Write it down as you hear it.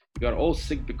we are all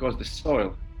sick because the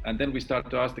soil. And then we start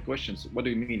to ask the questions, what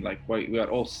do you mean? Like, why we are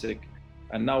all sick?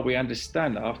 And now we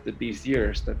understand after these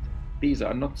years that these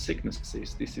are not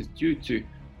sicknesses. This is due to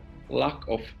lack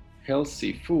of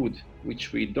healthy food,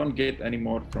 which we don't get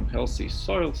anymore from healthy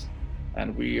soils,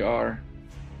 and we are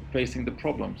facing the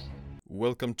problems.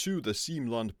 Welcome to the Siim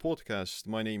Lund podcast.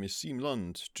 My name is Siim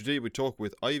Lund. Today we talk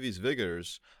with Aivis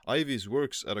Vegers. Aivis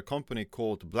works at a company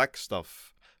called Black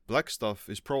Stuff. Black Stuff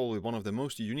is probably one of the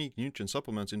most unique nutrient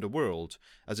supplements in the world,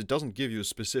 as it doesn't give you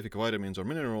specific vitamins or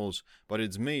minerals, but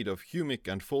it's made of humic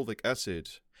and fulvic acid.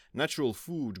 Natural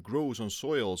food grows on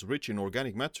soils rich in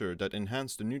organic matter that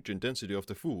enhance the nutrient density of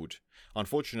the food.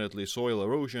 Unfortunately, soil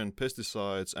erosion,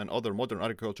 pesticides, and other modern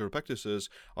agricultural practices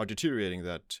are deteriorating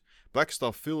that. Black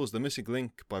Stuff fills the missing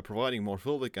link by providing more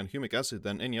fulvic and humic acid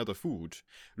than any other food.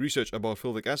 Research about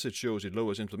fulvic acid shows it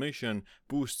lowers inflammation,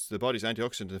 boosts the body's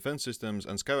antioxidant defense systems,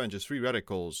 and scavenges free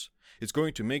radicals. It's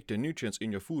going to make the nutrients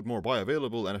in your food more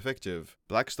bioavailable and effective.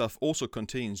 Black Stuff also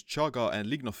contains chaga and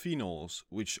lignophenols,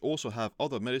 which also have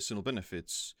other medicinal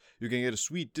benefits. You can get a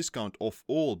sweet discount off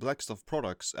all Black Stuff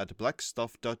products at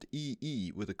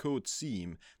blackstuff.ee with the code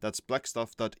SIIM. That's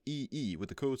blackstuff.ee with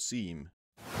the code SIIM.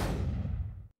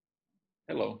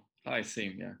 Hello. Hi,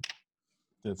 Siim. Yeah.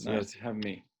 That's nice to have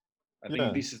me. I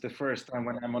think this is the first time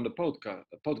when I'm on the podcast.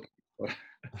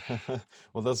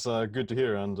 Well, that's good to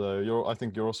hear. And I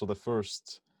think you're also the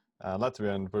first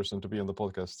Latvian person to be on the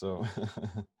podcast. So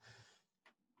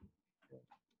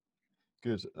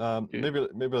good.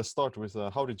 Maybe let's start with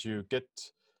how did you get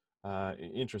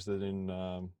interested in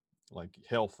like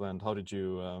health, and how did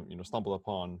you stumble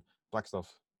upon Black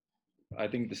Stuff? I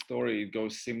think the story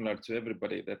goes similar to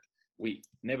everybody, that we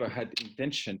never had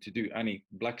intention to do any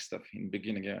black stuff in the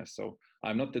beginning. Yeah, so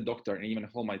I'm not the doctor, and even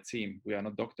all my team, we are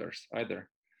not doctors either.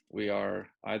 We are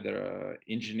either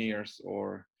engineers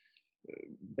or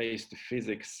based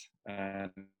physics and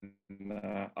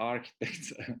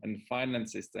architects and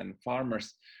financists and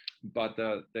farmers. But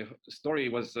the story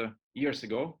was 5 years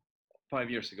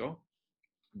ago,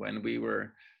 when we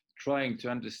were trying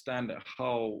to understand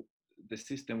how the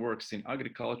system works in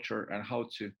agriculture and how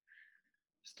to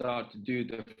start to do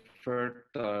the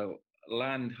fertile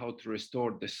land, how to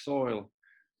restore the soil.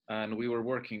 And we were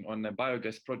working on a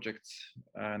biogas projects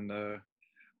and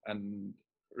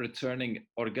returning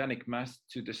organic mass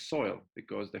to the soil,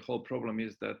 because the whole problem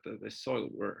is that the soil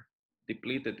were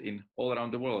depleted in all around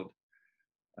the world.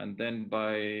 And then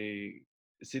by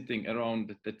sitting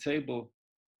around the table,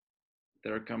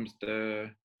 there comes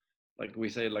like we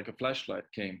say, like a flashlight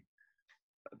came.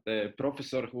 The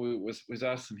professor who was with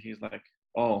us, and he's like,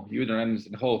 oh, you don't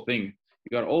understand the whole thing.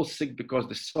 You are all sick because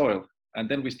the soil. And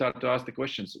then we start to ask the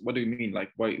questions, what do you mean?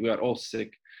 Like, why we are all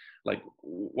sick? Like,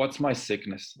 what's my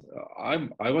sickness?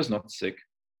 I was not sick,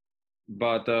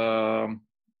 but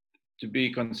to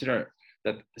be considered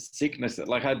that sickness,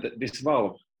 like I had this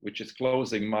valve, which is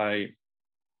closing my,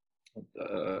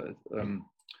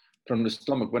 from the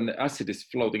stomach when the acid is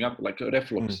floating up, like a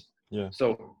reflux. Yeah.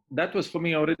 So that was for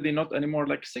me already not anymore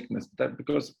like sickness, that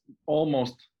because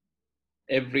almost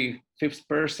every fifth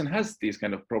person has these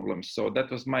kind of problems. So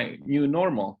that was my new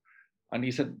normal. And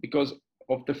he said, because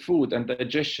of the food and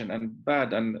digestion and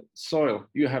bad and soil,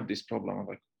 you have this problem. I'm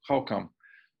like, how come?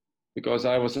 Because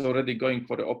I was already going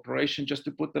for the operation just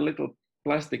to put a little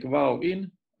plastic valve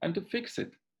in and to fix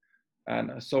it.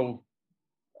 And so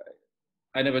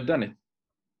I never done it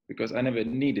because I never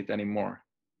need it anymore.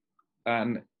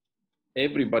 And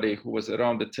everybody who was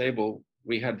around the table,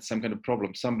 we had some kind of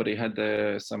problem. Somebody had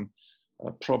some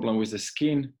problem with the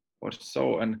skin or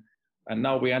so. And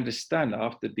now we understand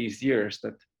after these years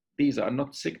that these are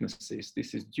not sicknesses.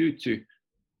 This is due to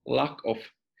lack of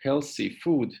healthy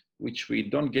food, which we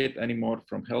don't get anymore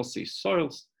from healthy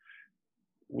soils.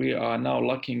 We are now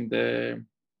lacking the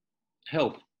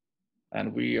health,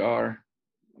 and we are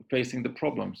facing the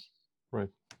problems. Right.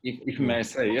 If may I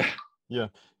say, yeah. Yeah,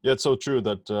 it's so true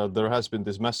that there has been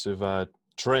this massive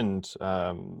trend,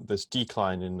 this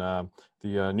decline in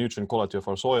the nutrient quality of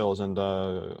our soils, and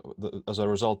as a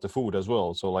result, the food as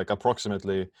well. So like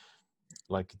approximately,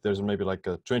 like there's maybe like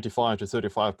a 25 to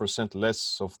 35%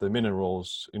 less of the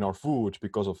minerals in our food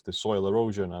because of the soil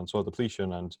erosion and soil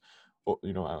depletion and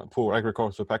poor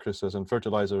agricultural practices and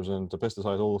fertilizers and the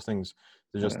pesticides, all those things.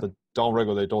 They just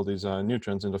downregulate all these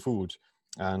nutrients in the food,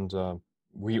 and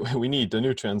we need the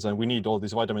nutrients and we need all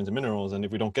these vitamins and minerals, and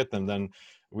if we don't get them, then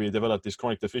we develop these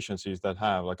chronic deficiencies that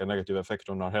have like a negative effect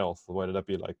on our health, whether that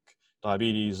be like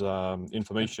diabetes,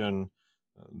 inflammation,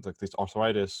 like this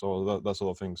arthritis or that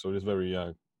sort of thing. So it's very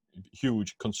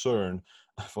huge concern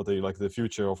for the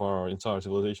future of our entire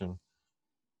civilization.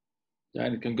 Yeah,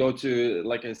 and it can go to,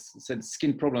 like I said,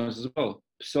 skin problems as well.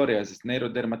 Psoriasis,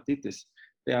 neurodermatitis.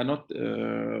 They are not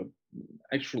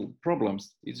actual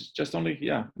problems. It's just only,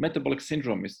 metabolic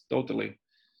syndrome is totally,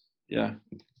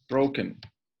 broken.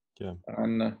 Yeah.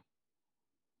 And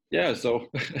so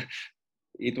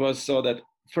it was so that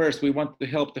first we want to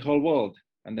help the whole world,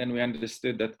 and then we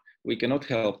understood that we cannot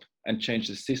help and change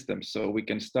the system. So we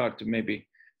can start to maybe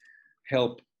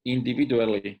help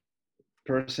individually,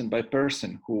 person by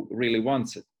person, who really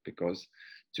wants it, because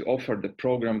to offer the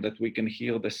program that we can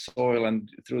heal the soil and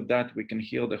through that we can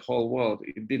heal the whole world,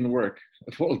 it didn't work.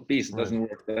 World peace doesn't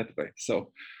work that way.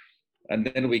 So,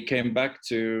 and then we came back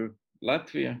to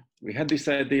Latvia. We had this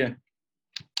idea,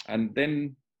 and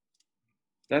then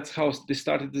that's how this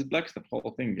started, this Black Stuff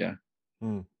whole thing. Yeah.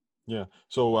 Yeah.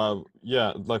 So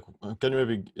like, can you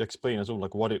maybe explain as well,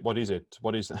 like what is it?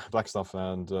 What is Black Stuff,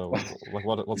 and like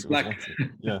what's black?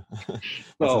 Yeah.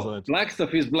 So Black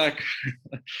Stuff is black.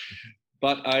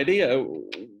 But idea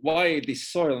why this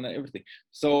soil and everything.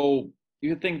 So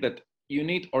you think that you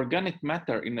need organic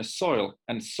matter in a soil,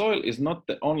 and soil is not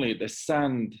only the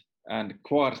sand and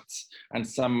quartz and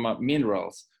some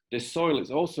minerals. The soil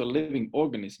is also a living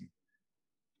organism.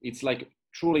 It's like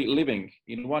truly living.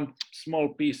 In one small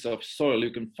piece of soil,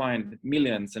 you can find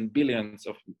millions and billions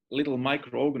of little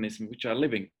microorganisms which are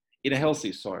living in a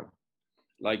healthy soil.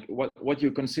 Like what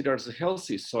you consider as a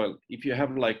healthy soil, if you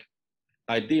have like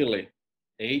ideally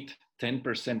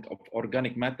 8-10% of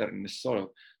organic matter in the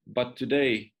soil. But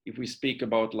today, if we speak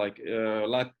about like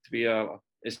Latvia,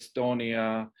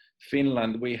 Estonia,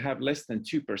 Finland, we have less than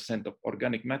 2% of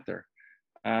organic matter.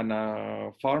 And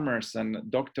farmers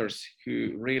and doctors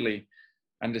who really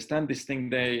understand this thing,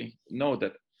 they know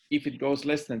that if it goes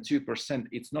less than 2%,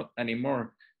 it's not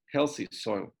anymore healthy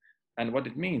soil. And what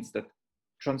it means that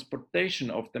transportation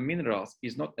of the minerals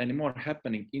is not anymore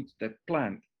happening into the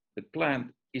plant. The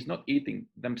plant is not eating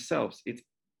themselves, it's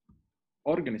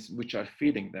organisms which are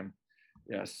feeding them.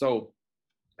 Yeah. So,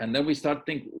 and then we start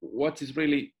thinking, what is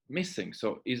really missing?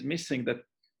 So is missing that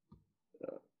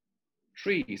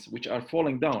trees which are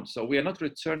falling down. So we are not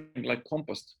returning like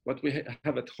compost, what we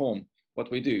have at home. What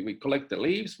we do, we collect the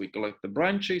leaves, we collect the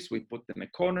branches, we put in a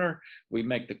corner, we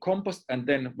make the compost, and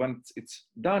then once it's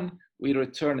done, we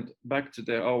return it back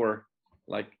to our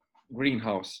like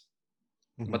greenhouse.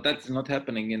 But that's not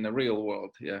happening in the real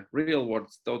world. Yeah, real world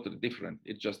is totally different.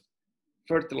 It's just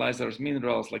fertilizers,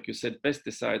 minerals, like you said,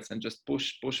 pesticides, and just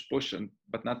push,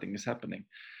 but nothing is happening.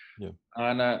 Yeah.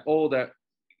 And all the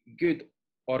good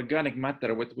organic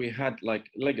matter what we had, like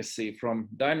legacy from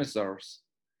dinosaurs,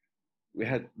 we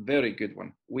had very good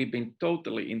one. We've been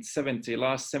totally in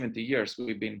last 70 years,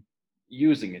 we've been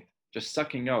using it, just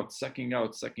sucking out,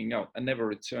 and never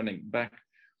returning back.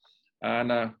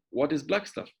 And what is Black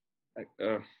Stuff?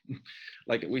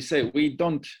 Like we say, we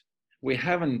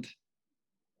haven't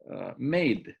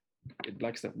made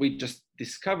Black Stuff. We just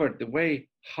discovered the way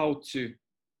how to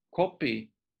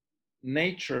copy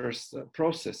nature's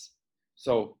process.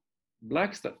 So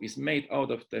Black Stuff is made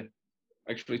out of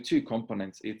actually two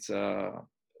components. It's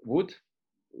wood,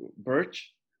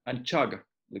 birch, and chaga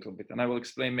a little bit. And I will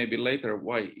explain maybe later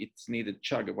why it's needed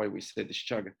chaga, why we say this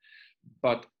chaga.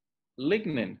 But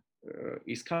lignin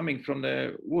is coming from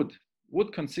the wood.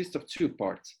 Wood consists of two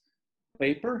parts.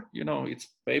 Paper, it's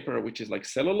paper which is like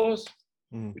cellulose,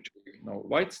 which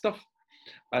white stuff.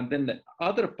 And then the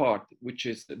other part, which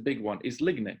is the big one, is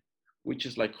lignin, which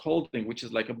is like which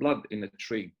is like a blood in a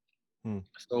tree.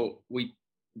 So we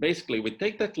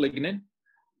take that lignin,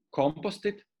 compost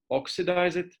it,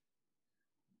 oxidize it,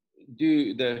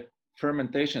 do the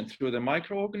fermentation through the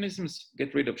microorganisms,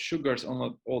 get rid of sugars,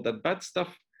 all that bad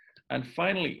stuff. And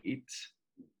finally, it's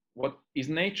what is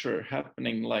nature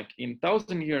happening like in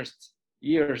 1,000 years,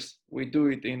 we do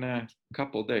it in a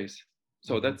couple days.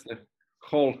 So that's the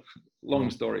whole long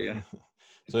story. Yeah.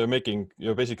 So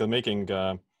you're basically making,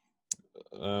 so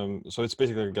it's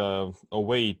basically a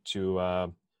way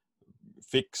to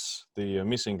fix the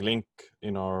missing link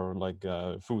in our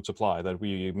food supply, that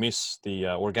we miss the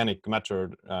organic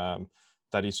matter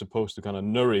that is supposed to kind of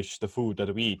nourish the food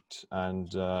that we eat.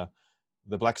 And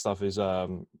the Black Stuff is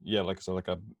helps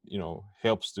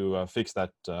to fix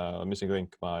that missing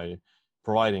link by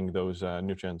providing those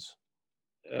nutrients.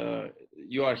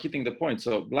 You are hitting the point.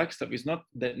 So Black Stuff is not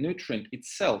the nutrient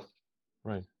itself.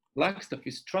 Right. Black Stuff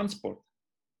is transport.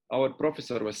 Our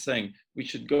professor was saying we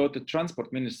should go to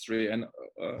transport ministry and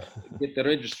get the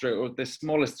registry of the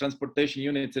smallest transportation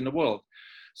units in the world.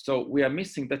 So we are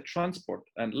missing the transport.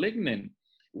 And lignin,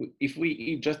 if we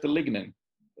eat just the lignin,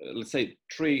 let's say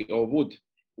tree or wood,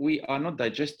 we are not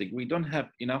digesting. We don't have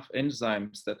enough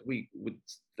enzymes that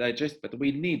digest, but we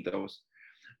need those.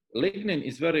 Lignin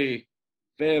is very,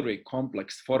 very complex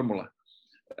formula.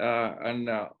 And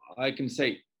I can say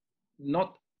not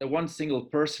one single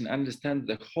person understands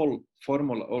the whole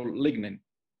formula of lignin.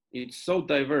 It's so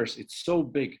diverse, it's so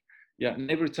big. Yeah,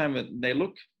 and every time they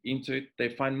look into it, they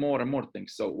find more and more things.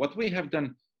 So what we have done,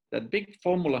 that big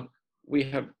formula, we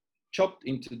have chopped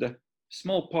into the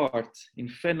small parts in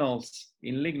phenols,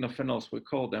 in lignophenols we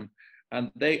call them, and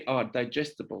they are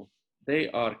digestible. They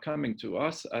are coming to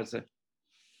us as a,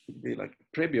 like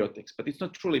prebiotics, but it's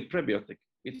not truly prebiotic.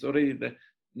 It's already the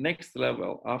next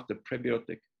level after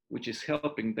prebiotic, which is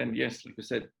helping then, yes, like you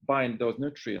said, bind those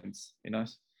nutrients in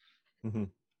us. Mm-hmm.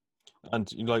 And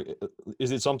like,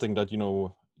 is it something that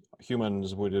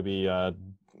humans would be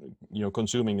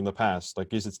consuming in the past?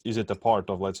 Like, is it a part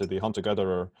of, let's say, the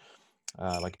hunter-gatherer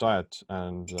like diet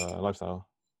and lifestyle?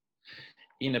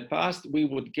 In the past, we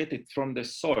would get it from the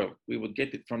soil. We would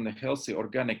get it from the healthy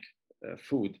organic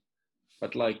food.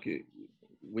 But like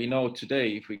we know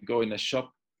today, if we go in a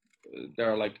shop,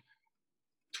 there are like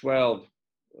 12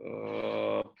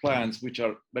 plants which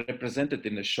are represented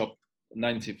in the shop,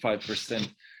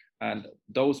 95%. And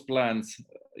those plants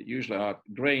usually are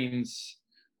grains,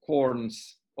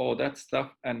 corns, all that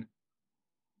stuff. And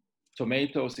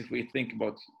tomatoes, if we think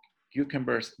about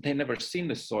cucumbers, they never seen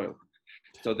the soil.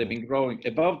 So they've been growing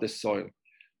above the soil.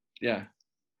 Yeah.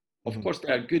 Of course,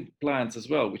 there are good plants as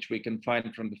well, which we can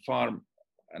find from the farm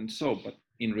and so, but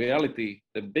in reality,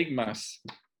 the big mass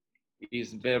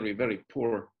is very, very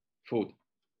poor food.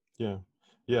 Yeah.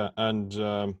 And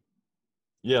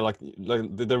like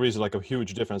there is like a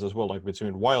huge difference as well, like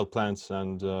between wild plants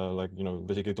and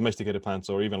basically domesticated plants,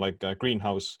 or even like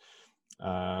greenhouse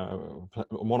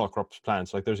monocrops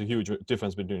plants. Like there's a huge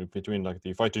difference between like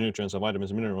the phytonutrients and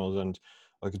vitamins and minerals, and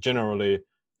like generally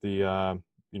the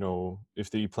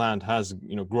if the plant has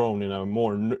grown in a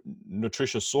more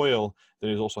nutritious soil,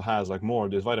 then it also has like more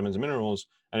of these vitamins and minerals,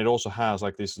 and it also has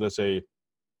like this, let's say,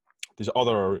 these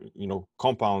other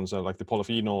compounds like the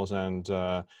polyphenols and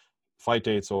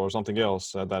phytates or something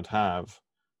else that have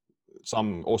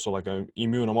some also like an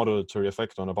immunomodulatory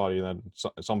effect on the body, that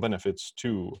some benefits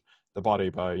to the body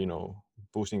by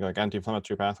boosting like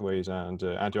anti-inflammatory pathways and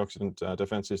antioxidant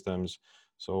defense systems.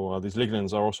 So these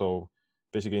lignans are also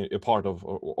basically a part of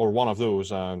or one of those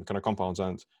kind of compounds.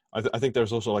 And I think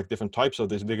there's also like different types of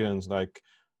these lignans, like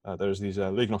there's these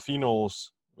lignophenols,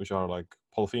 which are like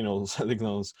polyphenols,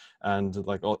 lignols, and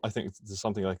like I think there's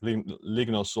something like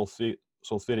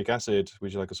lignosulfuric acid,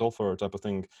 which is like a sulfur type of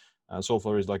thing.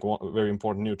 Sulfur is like a very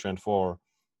important nutrient for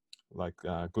like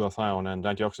glutathione and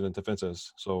antioxidant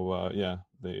defenses. So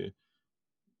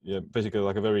basically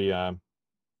like a very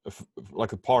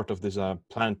like a part of this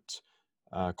plant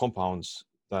compounds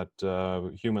that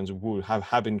humans would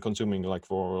have been consuming like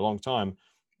for a long time,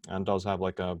 and does have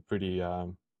like a pretty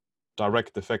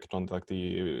direct effect on like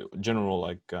the general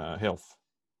like health.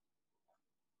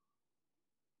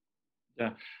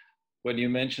 Yeah, when you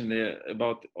mentioned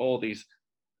about all these,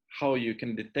 how you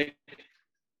can detect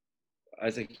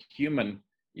as a human,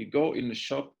 you go in the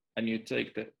shop and you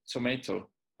take the tomato,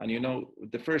 and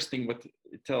the first thing what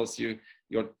it tells you,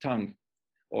 your tongue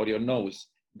or your nose,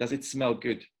 does it smell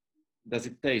good? Does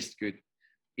it taste good?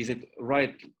 Is it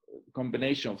right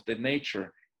combination of the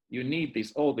nature? You need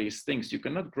all these things. You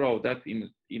cannot grow that in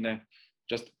a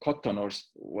just cotton or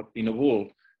what in a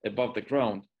wool above the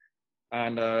ground.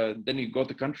 And then you go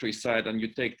to countryside and you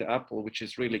take the apple, which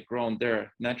is really grown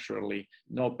there naturally,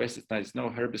 no pesticides, no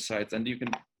herbicides, and you can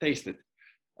taste it.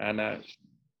 And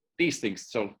these things.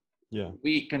 So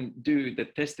we can do the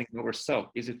testing ourselves.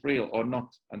 Is it real or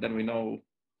not? And then we know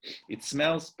it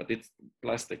smells, but it's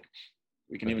plastic.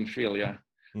 We can even feel, yeah.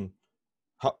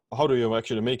 How do you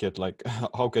actually make it? Like,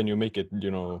 how can you make it,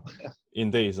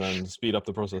 in days and speed up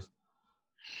the process?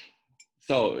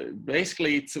 So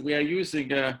basically, we are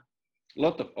using a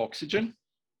lot of oxygen,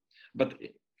 but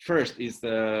first is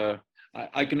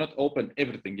I cannot open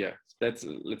everything yet. That's,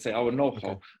 let's say, our know-how.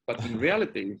 Okay. But in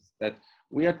reality, is that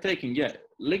we are taking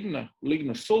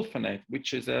lignosulfonate,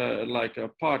 which is like a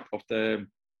part of the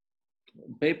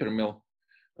paper mill,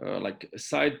 like a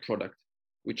side product,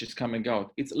 which is coming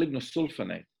out. It's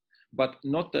lignosulfonate, but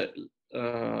not the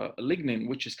lignin,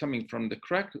 which is coming from the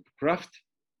Kraft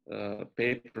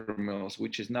paper mills,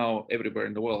 which is now everywhere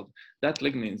in the world. That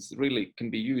lignin really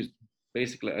can be used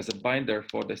basically as a binder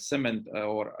for the cement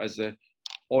or as a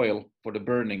oil for the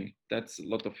burning. That's a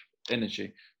lot of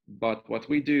energy. But what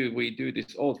we do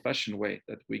this old-fashioned way,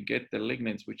 that we get the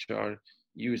lignins which are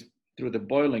used through the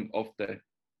boiling of the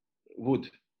wood.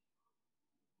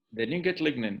 Then you get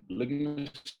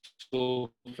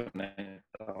lignosulfonate.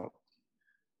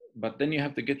 but then you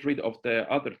have to get rid of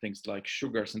the other things like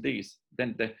sugars and these.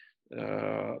 Then the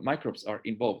microbes are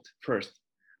involved first.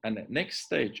 And the next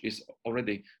stage is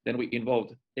already, then we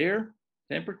involved air,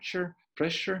 temperature,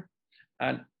 pressure,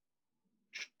 and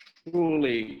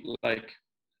truly like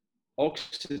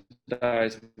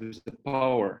oxidize with the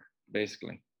power,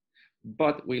 basically.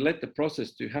 But we let the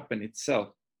process to happen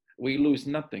itself. We lose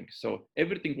nothing. So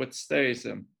everything what stays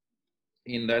in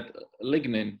that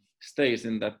lignin stays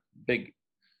in that big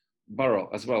barrel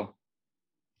as well.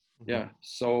 Yeah.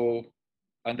 So,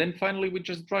 and then finally we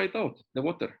just dry it out, the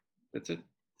water. That's it.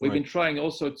 We've been trying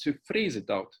also to freeze it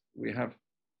out. We have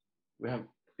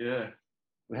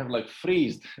like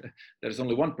freezed. There's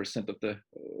only 1% of the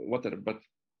water, but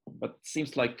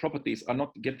seems like properties are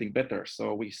not getting better.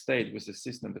 So we stayed with the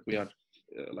system that we are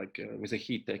with the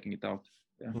heat taking it out.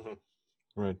 Yeah.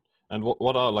 Right. And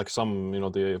what are like some,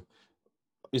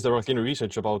 is there like any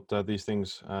research about these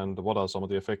things, and what are some of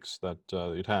the effects that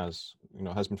it has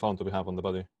been found to have on the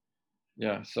body?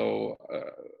 Yeah. So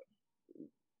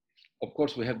of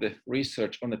course we have the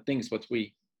research on the things what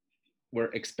we were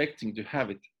expecting to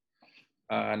have it,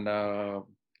 and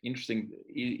interesting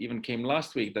even came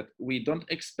last week that we don't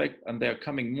expect, and there are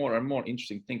coming more and more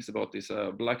interesting things about this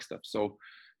black stuff. So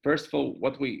first of all,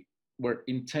 what we were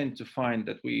intent to find,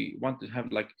 that we want to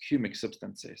have like humic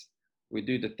substances. We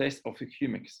do the test of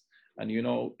humics, and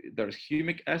there's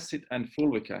humic acid and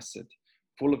fulvic acid.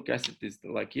 Fulvic acid is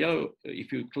like yellow.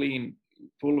 If you clean,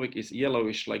 fulvic is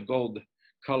yellowish, like gold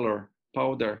color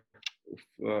powder.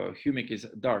 Humic is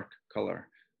dark color.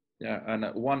 Yeah, and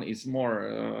one is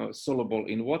more soluble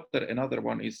in water. Another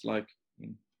one is like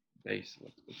in base,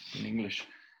 what's in English.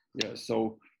 Yeah,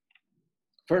 so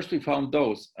first we found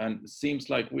those, and it seems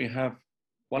like we have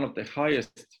one of the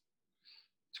highest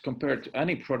compared to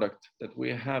any product that we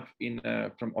have in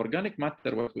from organic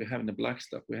matter. What we have in the black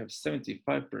stuff, we have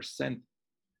 75%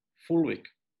 fulvic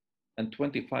and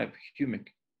 25 humic,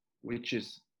 which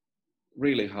is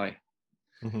really high.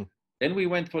 Then we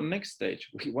went for the next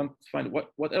stage. We want to find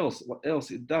what else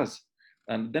it does.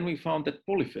 And then we found that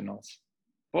polyphenols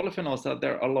are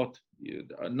there a lot,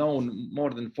 known,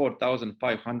 more than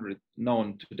 4,500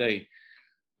 known today.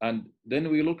 And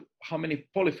then we look how many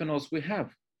polyphenols we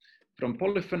have. From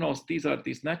polyphenols, these are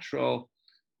these natural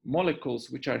molecules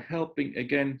which are helping,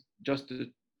 again, just to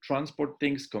transport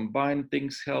things, combine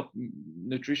things, help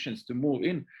nutrients to move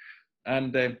in.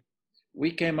 And we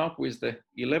came up with the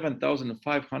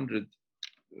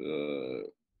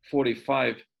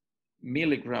 11,545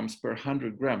 milligrams per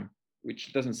 100 gram,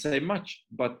 which doesn't say much,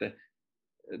 but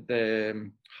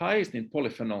the highest in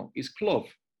polyphenol is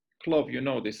clove. Clove,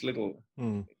 this little,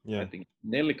 I think,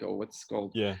 Nelico, what's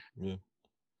called. Yeah.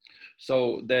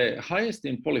 So the highest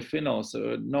in polyphenols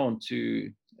known to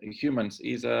humans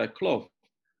is clove,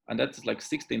 and that's like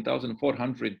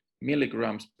 16,400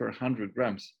 milligrams per 100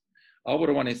 grams.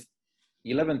 Our one is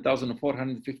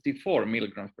 11,454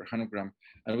 milligrams per 100 gram.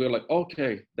 And we were like,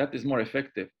 okay, that is more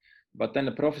effective. But then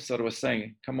the professor was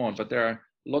saying, come on, but there are a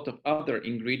lot of other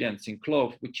ingredients in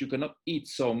clove which you cannot eat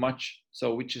so much,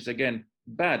 so which is again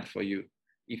bad for you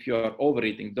if you are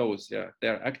overeating those. Yeah,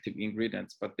 they're active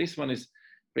ingredients. But this one is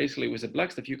basically, with the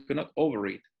black stuff, you cannot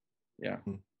overeat. Yeah,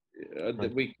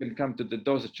 right. We can come to the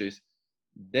dosages.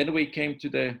 Then we came to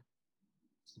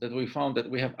that we found that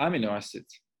we have amino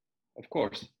acids, of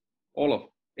course, all of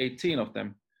 18 of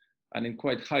them, and in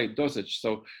quite high dosage.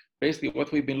 So basically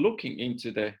what we've been looking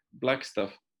into the black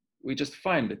stuff, we just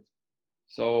find it.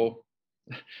 So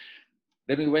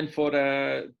then we went for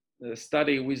a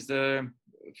study with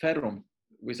ferrum,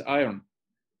 with iron,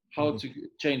 how to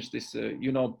change this,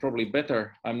 probably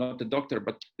better. I'm not a doctor,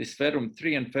 but this ferrum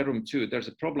 3 and ferrum 2, there's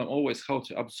a problem always how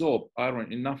to absorb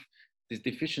iron enough. This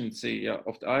deficiency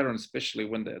of the iron, especially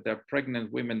when they're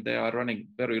pregnant women, they are running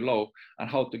very low, and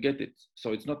how to get it.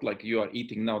 So it's not like you are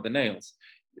eating now the nails.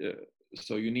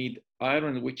 So you need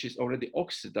iron which is already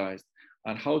oxidized,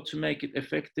 and how to make it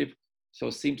effective. So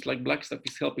it seems like black stuff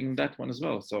is helping that one as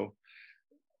well. So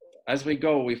as we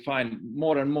go, we find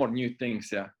more and more new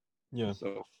things. Yeah.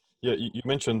 So yeah, you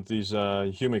mentioned these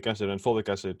humic acid and folic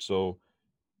acid. So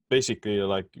basically,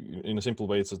 like in a simple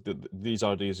way, it's these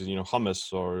are these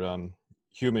humus or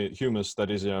humus that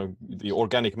is the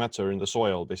organic matter in the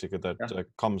soil, basically, that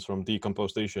comes from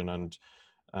decomposition and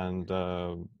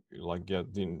the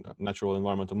natural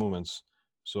environmental movements.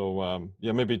 So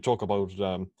maybe talk about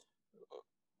how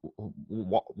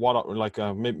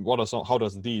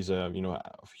does these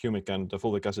humic and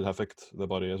folic acid affect the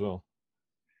body as well?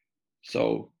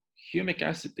 So humic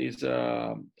acid is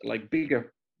like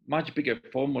much bigger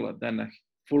formula than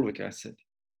fulvic acid.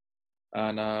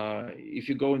 And if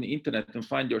you go on the internet and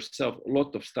find yourself a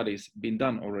lot of studies been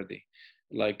done already,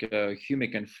 like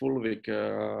humic and fulvic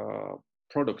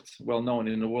products well known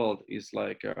in the world is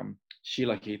like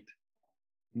Shilajit,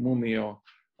 Mumio.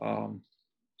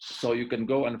 So you can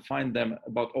go and find them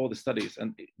about all the studies.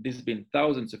 And this has been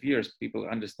thousands of years. People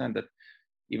understand that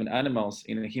even animals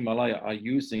in the Himalaya are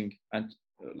using and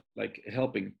like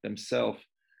helping themselves.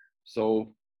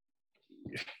 So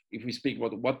if we speak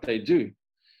about what they do,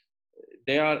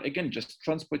 they are again just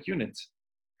transport units.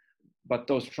 But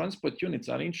those transport units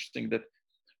are interesting that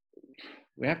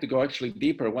we have to go actually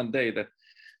deeper one day, that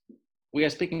we are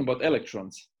speaking about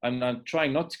electrons. I'm not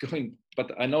trying not to go in,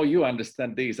 but I know you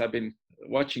understand these. I've been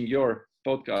watching your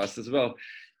podcast as well.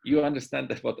 You understand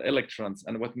that about electrons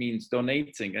and what means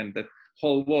donating, and that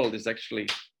whole world is actually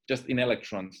just in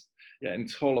electrons. Yeah, and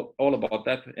it's all about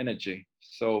that energy.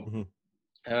 So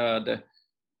the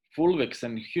fulvics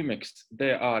and humics,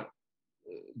 they are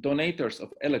donators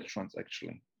of electrons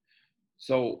actually.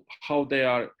 So how they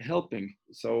are helping?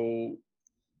 So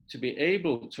to be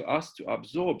able to us to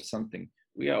absorb something,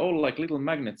 we are all like little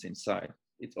magnets inside.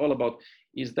 It's all about,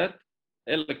 is that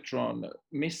electron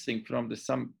missing from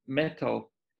some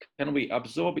metal? Can we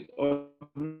absorb it or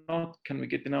not? Can we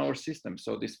get in our system?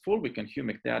 So this fulvic and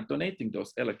humic, they are donating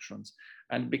those electrons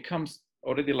and becomes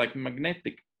already like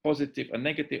magnetic, positive and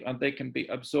negative, and they can be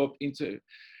absorbed into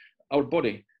our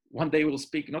body. One day we'll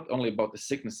speak not only about the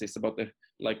sicknesses, about the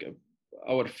like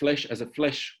our flesh as a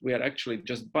flesh. We are actually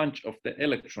just bunch of the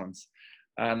electrons,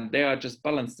 and they are just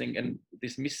balancing and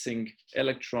this missing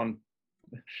electron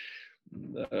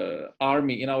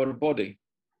army in our body.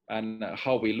 And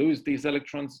how we lose these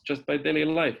electrons just by daily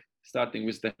life, starting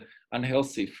with the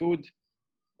unhealthy food,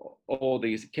 all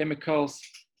these chemicals,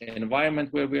 environment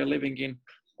where we are living in,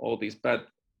 all these bad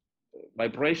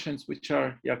vibrations which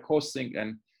are causing,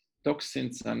 and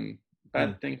toxins and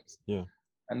bad things. Yeah.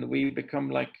 And we become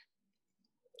like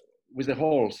with the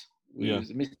holes, we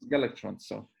use missing electrons.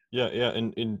 So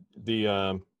in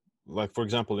the like for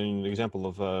example, in the example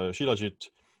of Shilajit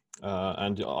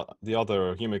and the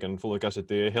other humic and fulvic acid,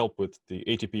 they help with the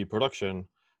ATP production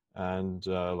and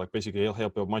like basically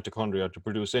help your mitochondria to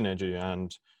produce energy.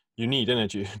 And you need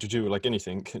energy to do like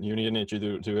anything. You need energy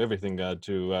to do everything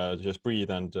to just breathe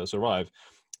and survive.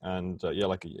 And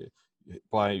like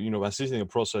by assisting the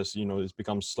process, it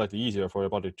becomes slightly easier for your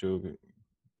body to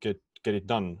get it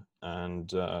done. And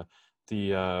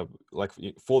the like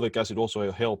fulvic acid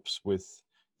also helps with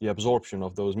the absorption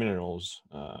of those minerals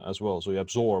as well. So you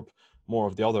absorb more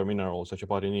of the other minerals that your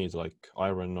body needs, like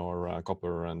iron or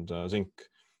copper and zinc.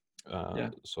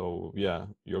 So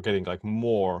you're getting like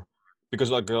more, because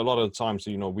like a lot of times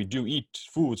we do eat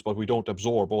foods but we don't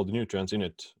absorb all the nutrients in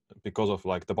it, because of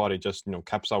like the body just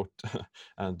caps out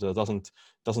and doesn't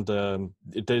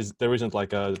there isn't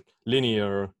like a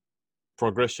linear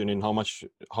progression in how much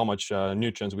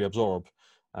nutrients we absorb.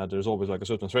 There's always like a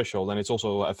certain threshold, and it's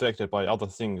also affected by other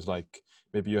things, like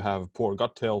maybe you have poor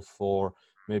gut health, or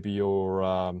maybe you're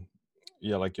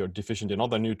like you're deficient in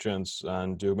other nutrients,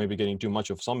 and you're maybe getting too much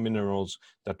of some minerals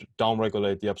that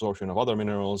downregulate the absorption of other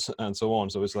minerals, and so on.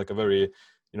 So it's like a very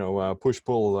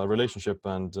push-pull relationship.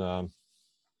 And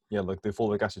like the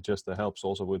fulvic acid just helps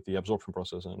also with the absorption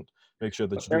process and make sure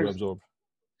that you do absorb.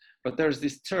 But there's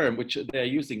this term which they're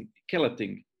using,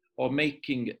 chelating, or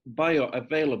making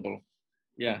bioavailable.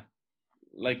 Yeah,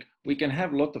 like we can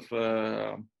have a lot of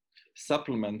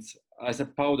supplements as a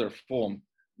powder form,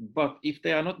 but if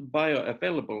they are not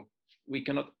bioavailable, we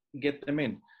cannot get them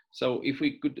in. So if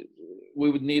we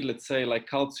would need, let's say, like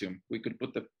calcium. We could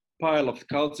put a pile of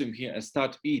calcium here and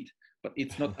start to eat, but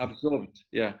it's not absorbed.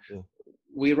 Yeah.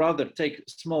 We rather take a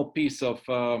small piece of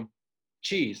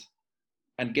cheese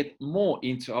and get more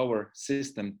into our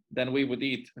system than we would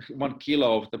eat 1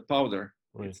 kilo of the powder.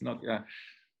 Right. It's not,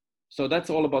 So that's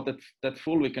all about that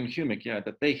fulvic and humic,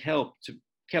 that they help to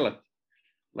chelate,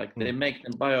 like they make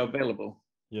them bioavailable.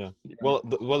 Yeah. Well,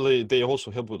 they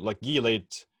also help with like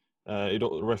chelate. It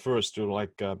refers to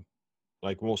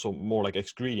like also more like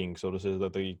excreting, so to say,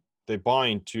 that they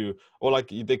bind to, or like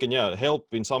they can help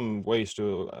in some ways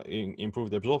to improve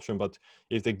the absorption. But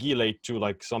if they chelate to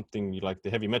like something like the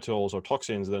heavy metals or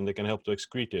toxins, then they can help to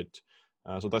excrete it.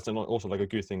 So that's also like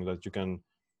a good thing, that you can,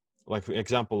 like for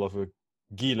example of a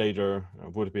chelator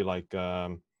would be like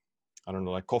I don't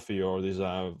know, like coffee or these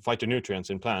phytonutrients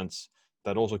in plants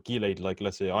that also chelate, like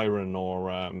let's say iron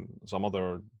or some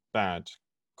other bad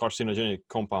carcinogenic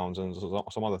compounds and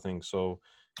some other things. So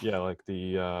like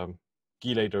the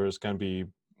chelators can be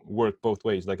work both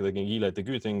ways. Like they can chelate the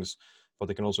good things, but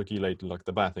they can also chelate like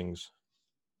the bad things.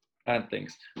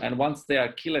 And once they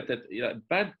are chelated,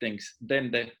 bad things,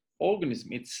 then the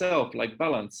organism itself, like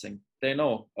balancing. They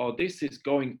know, oh, this is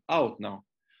going out now.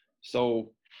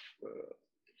 So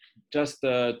just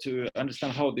to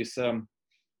understand how this,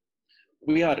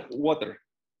 we are water.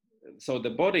 So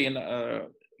the body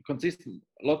consists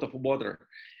a lot of water.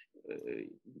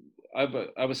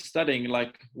 I was studying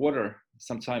like water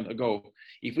some time ago.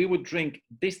 If we would drink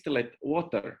distillate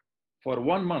water for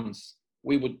 1 month,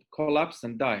 we would collapse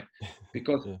and die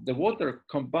because Yeah. the water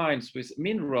combines with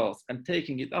minerals and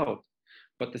taking it out.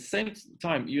 But at the same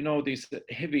time, you know, these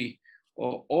heavy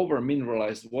or over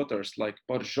mineralized waters like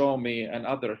Borjomi and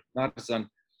other Narsan,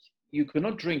 you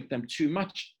cannot drink them too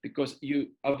much because you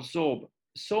absorb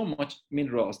so much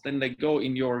minerals, then they go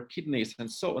in your kidneys and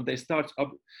so on, they start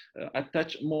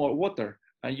attach more water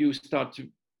and you start to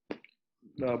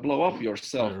blow up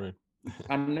yourself. Right.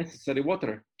 Unnecessary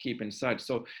water keep inside.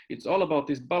 So it's all about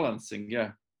this balancing.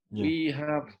 Yeah. We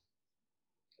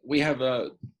have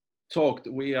talked,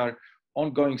 we are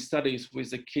ongoing studies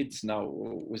with the kids now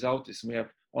with autism. We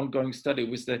have ongoing study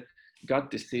with the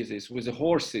gut diseases, with the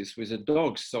horses, with the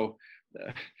dogs. So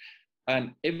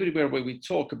and everywhere where we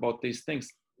talk about these things,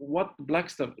 what black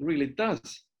stuff really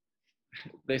does,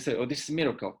 they say, oh, this is a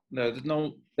miracle.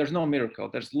 No, there's no miracle.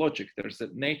 There's logic. There's a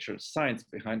nature, science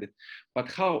behind it.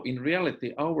 But how, in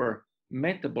reality, our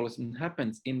metabolism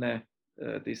happens in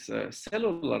this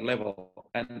cellular level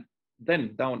and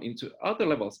then down into other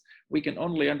levels, we can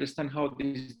only understand how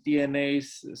these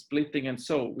DNAs splitting and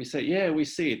so we say, yeah, we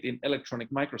see it in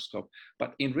electronic microscope.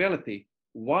 But in reality,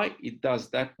 why it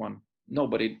does that one,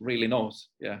 nobody really knows.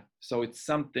 Yeah. So it's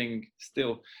something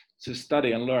still to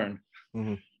study and learn.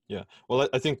 Mm-hmm. Yeah. Well,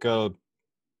 I think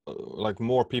like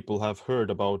more people have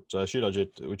heard about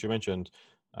Shilajit, which you mentioned.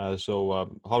 So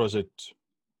how does it?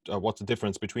 What's the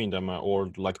difference between them,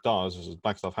 or like does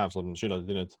black stuff have some Shilajit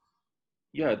in it?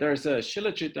 Yeah, there's a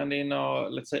Shilajit, and in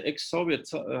let's say ex-Soviet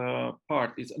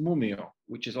part is Mumio,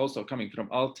 which is also coming from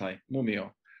Altai,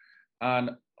 Mumio,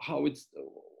 and how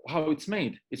it's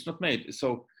made. It's not made.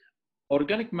 So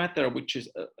organic matter, which is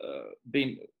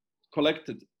being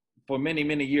collected for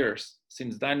many years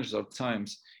since dinosaur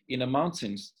times in the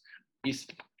mountains, is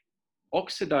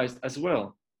oxidized as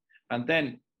well, and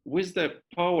then with the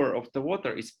power of the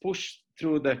water, is pushed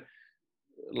through the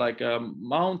like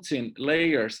mountain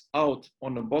layers out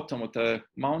on the bottom of the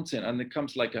mountain, and it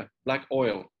comes like a black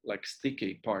oil, like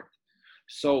sticky part.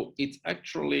 So it's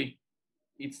actually,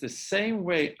 it's the same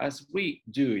way as we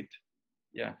do it.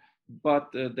 Yeah.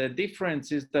 But the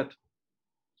difference is that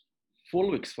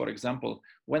fulvics, for example,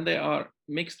 when they are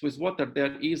mixed with water,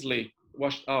 they're easily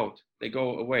washed out. They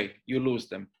go away, you lose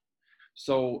them.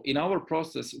 So in our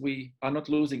process, we are not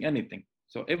losing anything.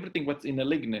 So everything what's in the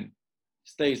lignin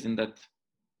stays in that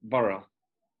barrel.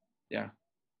 Yeah.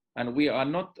 And we are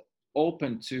not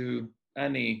open to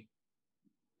any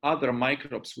other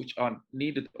microbes which are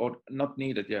needed or not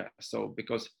needed. Yeah. So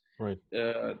because right.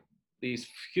 These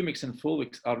humics and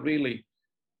fulvics are really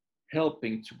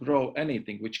helping to grow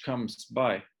anything which comes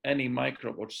by, any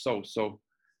microbe or so. So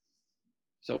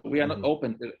we are not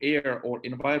open to air or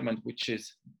environment which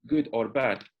is good or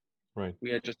bad. Right.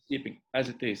 We are just keeping as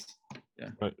it is. Yeah.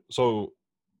 Right. So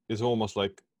it's almost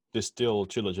like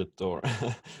distilled Shilajit, or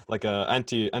like a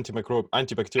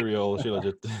antibacterial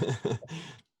Shilajit.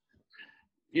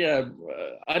 Yeah,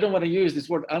 I don't want to use this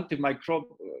word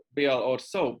antimicrobial or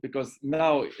so, because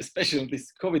now, especially in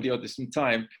this COVID autism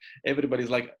time, everybody's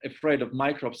like afraid of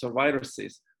microbes or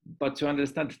viruses. But to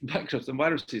understand that microbes and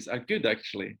viruses are good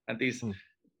actually, and these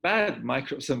bad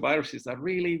microbes and viruses are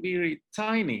really very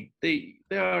tiny. They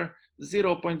are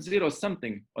 0.0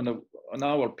 something on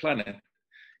our planet.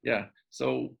 Yeah,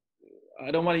 so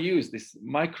I don't want to use these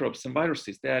microbes and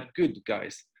viruses. They are good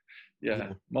guys.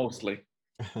 Yeah. Mostly.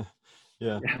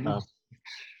 Yeah.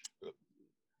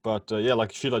 But yeah,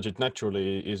 like Shilajit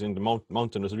naturally is in the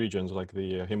mountainous regions like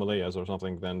the Himalayas or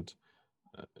something, then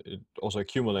it also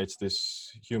accumulates this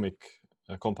humic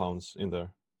compounds in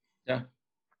there. Yeah.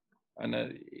 And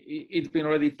it's been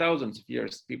already thousands of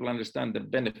years. People understand the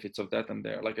benefits of that. And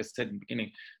there, like I said in the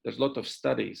beginning, there's a lot of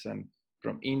studies, and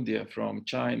from India, from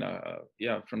China,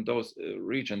 from those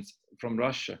regions, from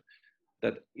Russia,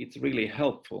 that it's really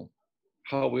helpful.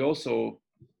 How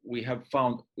we have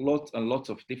found lots and lots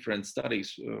of different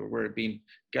studies where being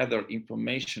gathered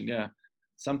information. Yeah,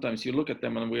 sometimes you look at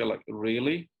them and we are like,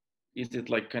 really? Is it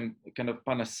like kind of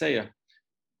panacea?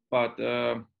 But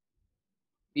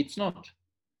it's not.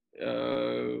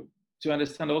 To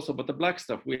understand also about the black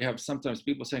stuff, we have sometimes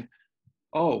people saying,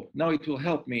 oh, now it will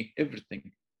help me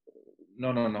everything.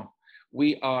 No.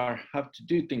 We have to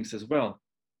do things as well.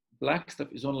 black stuff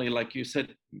is only, like you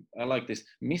said, I like this,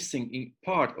 missing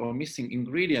part or missing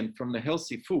ingredient from the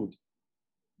healthy food.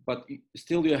 But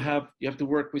still you have to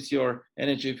work with your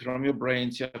energy from your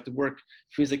brains. You have to work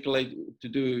physically to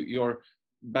do your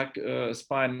back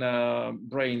spine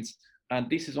brains, and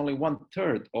this is only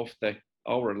 1/3 of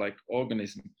our like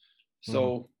organism.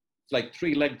 So it's like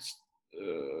 3 legs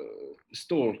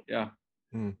stool, yeah,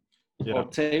 or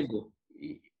table.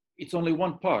 It's only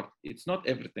one part. It's not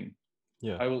everything.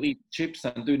 Yeah, I will eat chips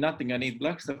and do nothing and eat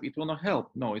black stuff. It will not help.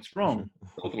 No, it's wrong.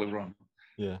 Totally wrong.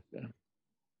 Yeah.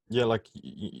 Yeah,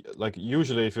 like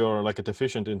usually if you're like a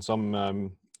deficient in some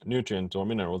nutrient or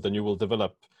mineral, then you will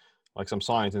develop like some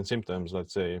signs and symptoms.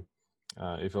 Let's say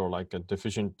if you're like a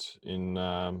deficient in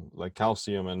like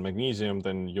calcium and magnesium,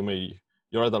 then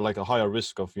you're at like a higher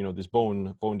risk of these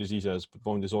bone diseases,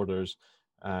 bone disorders,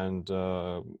 and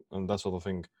that sort of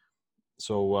thing.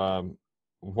 So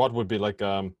what would be like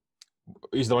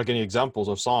is there like any examples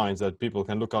of signs that people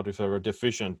can look out if they're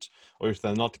deficient or if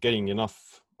they're not getting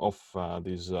enough of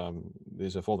these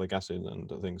folic acid and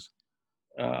things?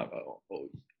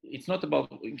 It's not about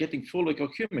getting folic or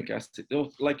humic acid.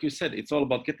 Like you said, it's all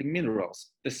about getting minerals.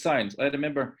 The signs. I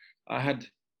remember I had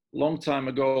long time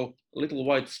ago little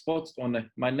white spots on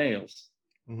my nails.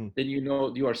 Then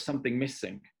you are something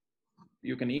missing.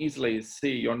 You can easily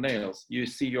see your nails. You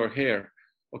see your hair.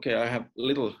 Okay, I have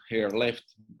little hair left,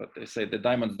 but they say the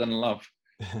diamonds don't love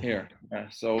hair.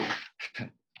 So,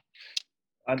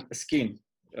 and skin.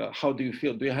 How do you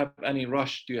feel? Do you have any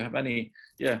rush? Do you have any,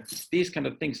 these kind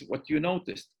of things, what you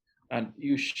noticed. And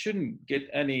you shouldn't get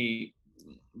any,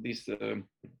 these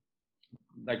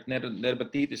like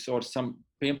dermatitis or some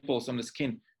pimples on the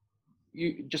skin.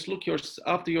 You just look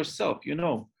after yourself,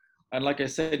 And like I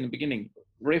said in the beginning,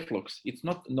 reflux, it's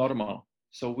not normal.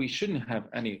 So we shouldn't have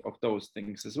any of those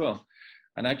things as well.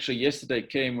 And actually yesterday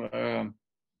came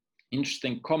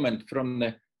interesting comment from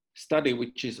the study,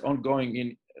 which is ongoing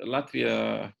in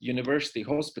Latvia University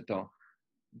Hospital,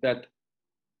 that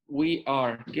we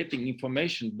are getting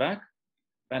information back.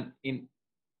 And in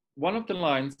one of the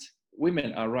lines,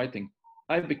 women are writing,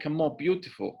 "I've become more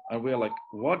beautiful." And we're like,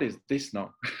 what is this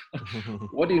now?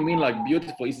 What do you mean like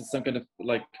beautiful? Is it some kind of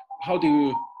like, how do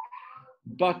you,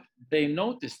 but they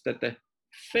noticed that the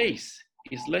face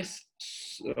is less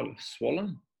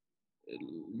swollen,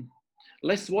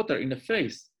 less water in the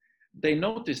face. They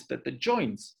noticed that the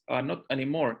joints are not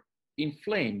anymore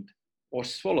inflamed or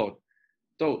swallowed.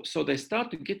 So they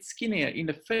start to get skinnier in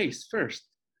the face first.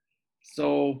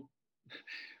 So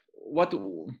what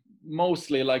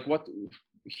mostly like what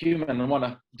human want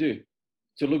to do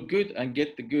to look good and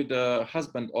get the good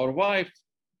husband or wife,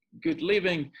 good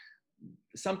living,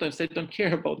 sometimes they don't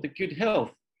care about the good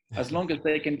health as long as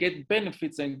they can get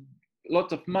benefits and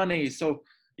lots of money. So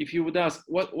if you would ask,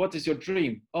 what is your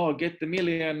dream? Oh, get the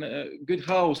million, good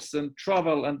house and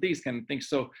travel and these kind of things.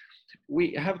 So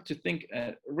we have to think,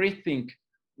 rethink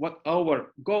what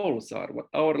our goals are, what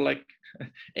our like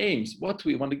aims, what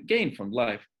we want to gain from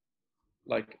life.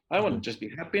 Like I want to just be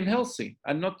happy and healthy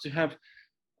and not to have,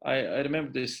 I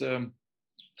remember this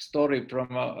story from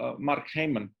Mark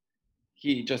Hyman.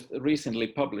 He just recently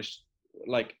published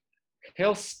like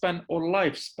health span or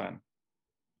lifespan.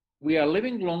 We are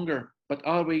living longer, but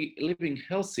are we living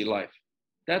healthy life?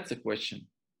 That's a question.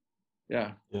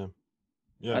 Yeah.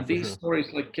 And these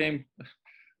stories like came,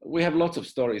 we have lots of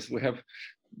stories. We have,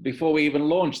 before we even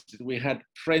launched it, we had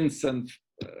friends and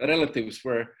relatives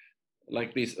where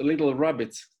like these little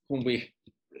rabbits whom we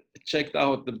checked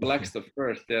out the black stuff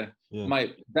first.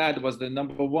 My dad was the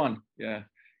number one.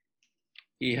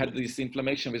 He had this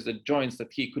inflammation with the joints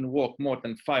that he couldn't walk more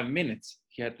than 5 minutes.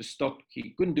 He had to stop.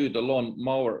 He couldn't do the lawn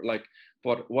mower like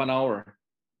for 1 hour.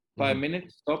 5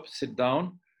 minutes, stop, sit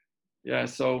down.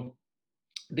 So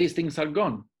these things are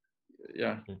gone.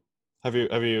 Have you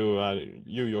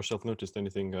you yourself noticed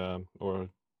anything, or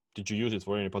did you use it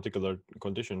for any particular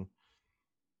condition?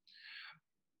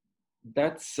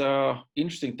 That's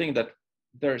interesting thing that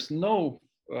there's no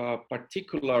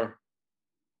particular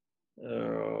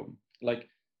like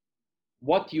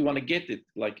what you want to get it,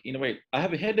 like in a way. I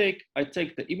have a headache, I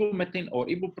take the ibuprofen or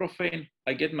ibuprofen,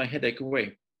 I get my headache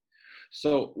away.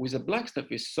 So with the black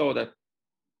stuff is so that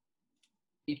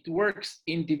it works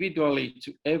individually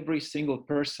to every single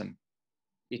person.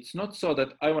 It's not so that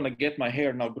I want to get my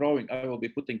hair now growing, I will be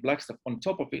putting black stuff on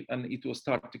top of it and it will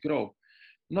start to grow.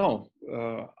 No,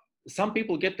 some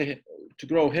people get to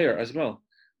grow hair as well,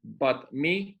 but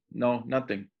me, no,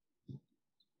 nothing.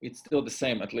 It's still the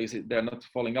same, at least they're not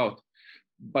falling out.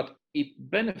 But it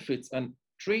benefits and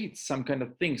treats some kind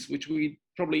of things which we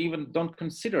probably even don't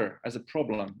consider as a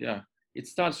problem. It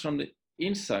starts from the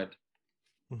inside.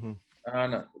 Mm-hmm.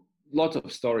 and lots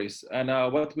of stories. And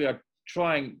what we are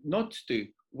trying not to do,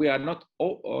 we are not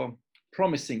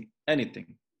promising anything.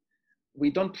 We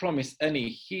don't promise any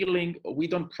healing. We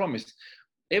don't promise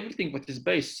everything what is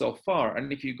based so far.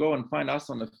 And if you go and find us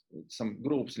on some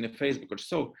groups in the Facebook or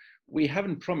so, we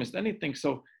haven't promised anything.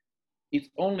 So it's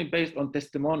only based on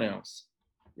testimonials.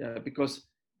 Yeah, because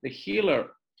the healer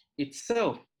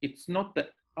itself, it's not the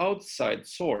outside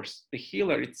source. The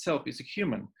healer itself is a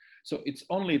human. So it's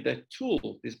only the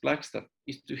tool, this black stuff,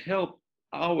 is to help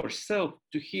ourselves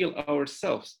to heal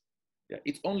ourselves. Yeah,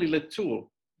 it's only the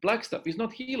tool. Black stuff is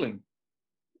not healing.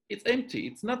 It's empty.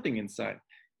 It's nothing inside.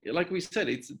 Like we said,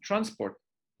 it's transport.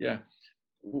 Yeah.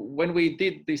 When we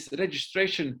did this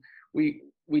registration, we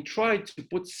tried to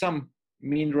put some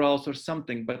minerals or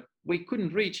something, but we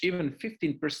couldn't reach even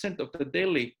 15% of the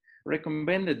daily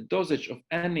recommended dosage of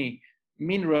any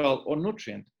mineral or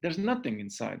nutrient. There's nothing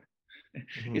inside.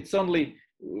 Mm-hmm. It's only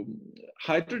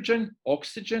hydrogen,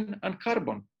 oxygen, and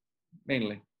carbon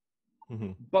mainly.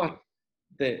 Mm-hmm. But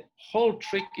the whole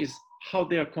trick is how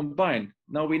they are combined.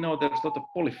 Now we know there's a lot of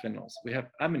polyphenols, we have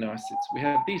amino acids, we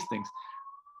have these things,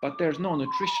 but there's no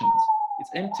nutrition. It's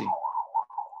empty.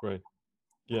 Right.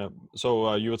 Yeah.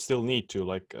 So you would still need to,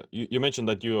 like, you mentioned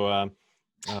that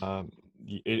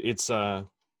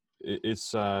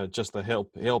it's just a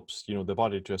helps, you know, the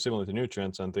body to assimilate the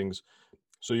nutrients and things.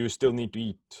 So you still need to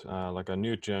eat like a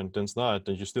nutrient dense diet,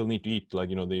 and you still need to eat, like,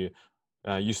 you know,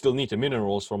 you still need the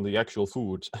minerals from the actual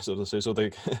food, so to say. So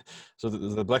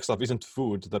the black stuff isn't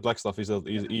food. The black stuff is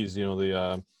you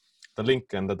know, the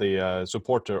link and the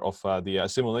supporter of the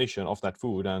assimilation of that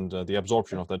food and the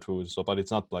absorption of that food. So, but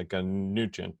it's not like a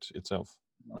nutrient itself.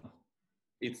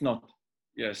 It's not.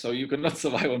 Yeah. So you cannot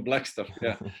survive on black stuff.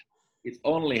 Yeah. It's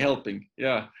only helping.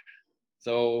 Yeah.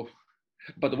 So,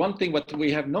 but one thing what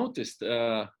we have noticed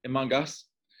among us,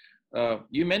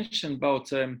 you mentioned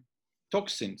about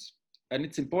toxins, and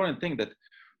it's important thing that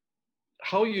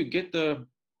how you get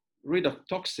rid of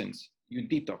toxins, you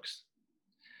detox.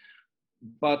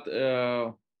 But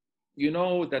you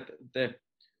know that the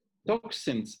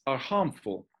toxins are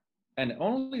harmful, and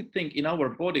only thing in our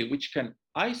body which can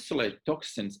isolate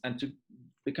toxins and to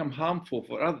become harmful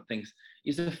for other things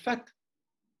is the fat.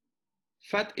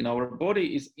 Fat in our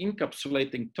body is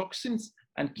encapsulating toxins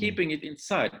and keeping it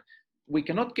inside. We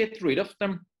cannot get rid of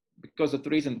them because of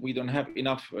the reason we don't have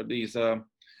enough of these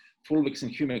fulvics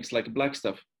and humics like black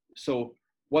stuff. So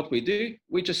what we do,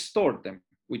 we just store them.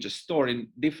 We just store in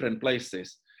different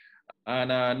places. And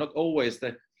not always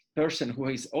the person who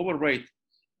is overweight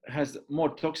has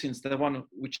more toxins than the one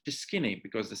which is skinny,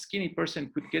 because the skinny person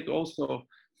could get also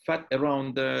fat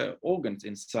around the organs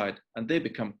inside, and they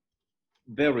become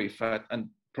very fat and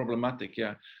problematic.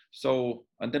 Yeah. So,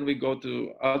 and then we go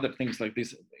to other things like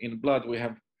this. In blood we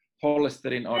have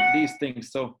cholesterol or these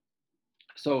things. So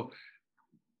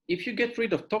if you get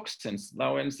rid of toxins,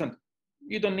 now I understand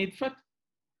you don't need fat.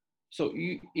 So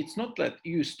it's not that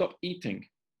you stop eating.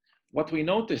 What we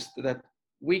noticed that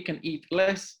we can eat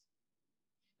less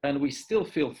and we still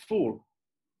feel full.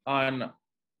 And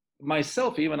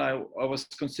myself, even I was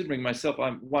considering myself,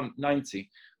 I'm 190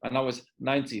 and I was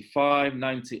 95,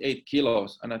 98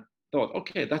 kilos. And I thought,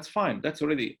 okay, that's fine. That's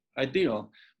already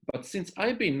ideal. But since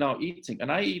I've been now eating,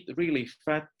 and I eat really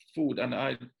fat food, and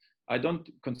I don't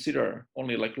consider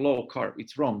only like low carb,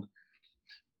 it's wrong.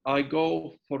 I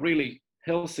go for really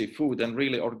healthy food and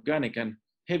really organic and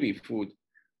heavy food.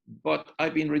 But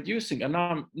I've been reducing, and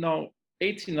I'm now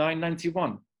 89,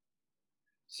 91.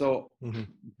 So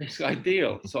it's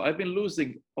ideal. So I've been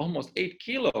losing almost 8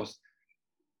 kilos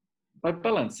by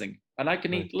balancing, and I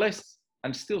can eat less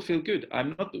and still feel good.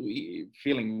 I'm not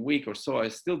feeling weak or so. I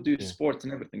still do sports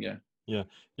and everything. Yeah.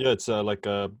 It's like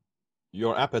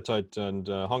your appetite and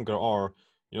hunger are,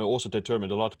 you know, also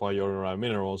determined a lot by your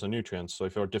minerals and nutrients. So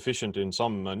if you're deficient in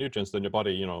some nutrients, then your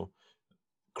body, you know,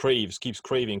 keeps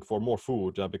craving for more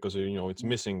food because, you know, it's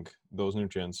missing those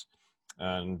nutrients.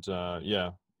 And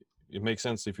it makes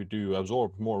sense if you do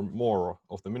absorb more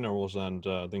of the minerals and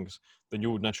things, then you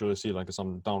would naturally see like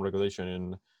some down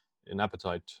regulation in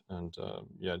appetite, and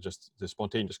just the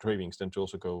spontaneous cravings tend to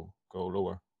also go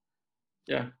lower.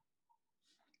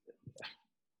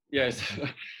 Yes.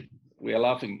 We are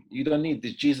laughing. You don't need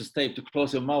the Jesus tape to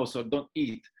close your mouth, so don't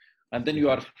eat. And then you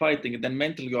are fighting, and then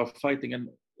mentally you are fighting, and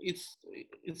it's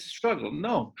a struggle.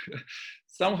 No.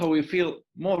 Somehow we feel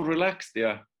more relaxed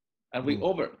there, and we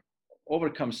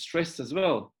overcome stress as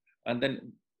well. And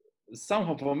then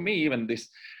somehow for me, even this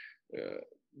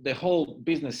the whole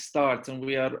business starts, and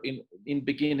we are in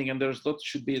beginning, and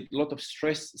should be a lot of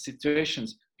stress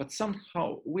situations, but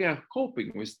somehow we are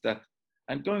coping with that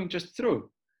and going just through.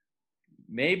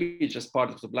 maybe just part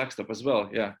of the black stuff as well.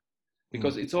 Yeah,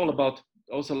 because it's all about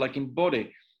also like in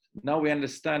body. Now we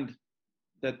understand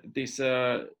that these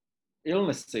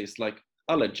illnesses like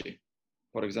allergy,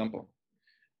 for example,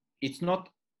 it's not,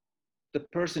 the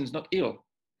person is not ill,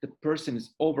 the person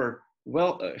is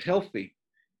healthy,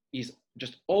 is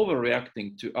just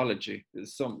overreacting to allergy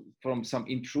from some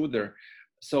intruder.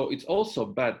 So it's also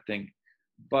a bad thing.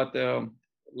 But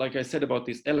like I said about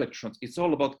these electrons, it's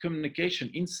all about communication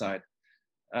inside,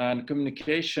 and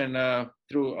communication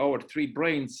through our three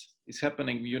brains is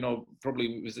happening,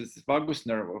 probably with this vagus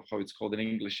nerve, or how it's called in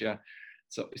English. Yeah.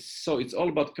 So it's all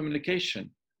about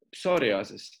communication.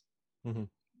 Psoriasis,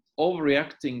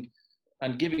 overreacting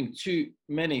and giving too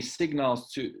many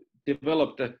signals to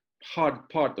develop the hard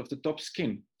part of the top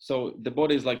skin. So the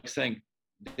body is like saying,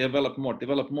 develop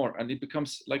more, and it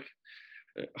becomes like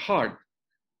hard.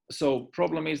 So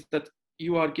problem is that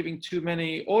you are giving too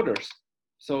many orders.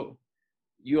 So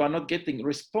you are not getting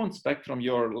response back from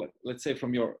your, let's say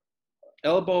from your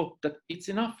elbow, that it's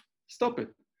enough, stop it.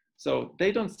 So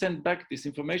they don't send back this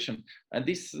information. And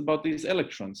this is about these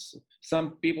electrons.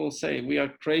 Some people say we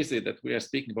are crazy that we are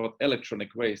speaking about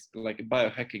electronic waste, like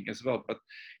biohacking as well, but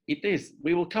it is.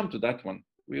 We will come to that one.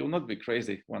 We will not be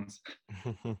crazy once.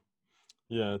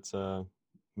 Yeah, it's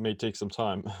may take some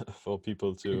time for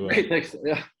people to.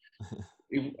 Yeah,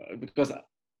 because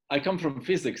I come from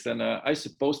physics, and I'm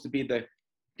supposed to be the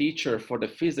teacher for the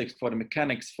physics, for the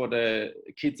mechanics, for the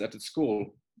kids at the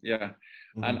school. Yeah,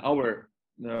 and our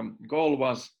goal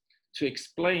was to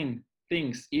explain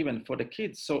things even for the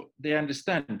kids so they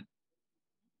understand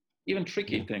even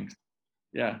tricky things.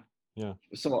 Yeah.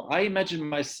 So I imagine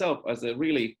myself as a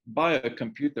really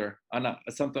biocomputer, and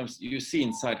sometimes you see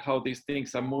inside how these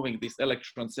things are moving, these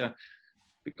electrons. Yeah,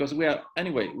 because we are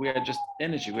just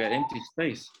energy. We are empty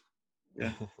space.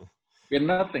 Yeah. We are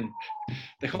nothing.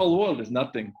 The whole world is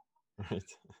nothing. Right.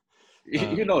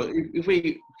 If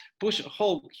we push a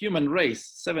whole human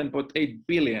race, 7.8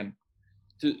 billion,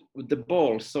 to the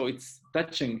ball, so it's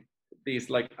touching these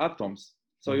like atoms.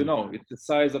 So it's the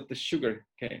size of the sugar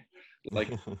cane,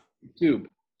 like cube.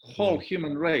 Whole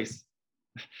human race.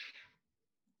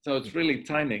 So it's really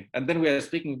tiny. And then we are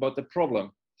speaking about the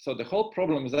problem. So the whole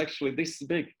problem is actually this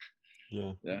big.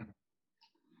 Yeah. Yeah.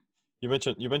 You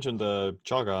mentioned the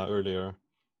chaga earlier.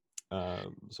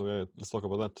 So yeah, let's talk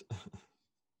about that.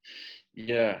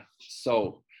 Yeah.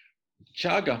 So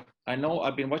chaga, I know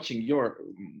I've been watching your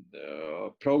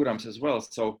programs as well.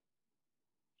 So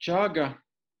chaga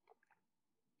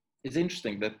is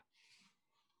interesting that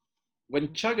when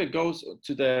chaga goes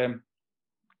to the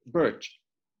birch,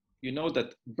 you know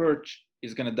that birch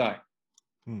is going to die.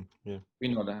 Yeah. We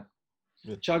know that.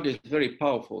 Yeah. Chaga is very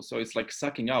powerful. So it's like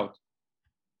sucking out.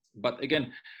 But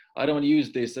again, I don't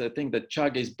use this thing that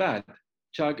chaga is bad.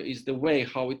 Chaga is the way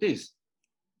how it is.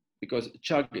 Because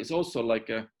chaga is also like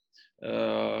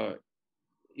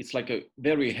it's like a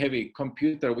very heavy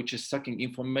computer which is sucking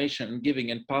information and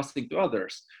giving and passing to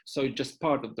others. So it's just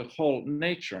part of the whole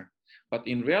nature. But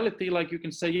in reality, like you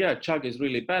can say, yeah, chaga is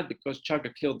really bad because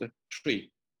chaga killed the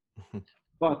tree.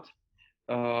 But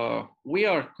we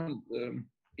are,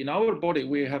 in our body,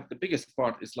 we have the biggest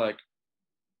part is like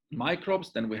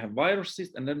microbes, then we have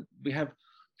viruses, and then we have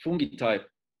fungi type.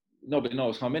 Nobody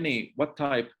knows what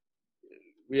type.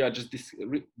 We are just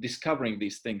discovering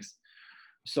these things.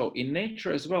 So in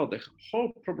nature as well, the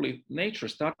whole probably nature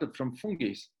started from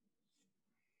fungi.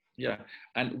 Yeah.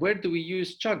 And where do we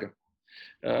use chaga?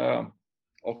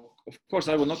 Of course,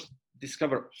 I will not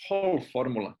discover whole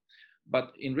formula,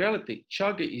 but in reality,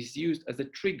 chaga is used as a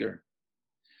trigger.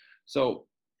 So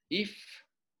if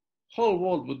whole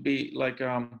world would be like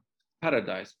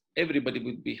paradise, everybody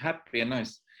would be happy and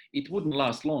nice, it wouldn't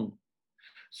last long.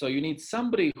 So you need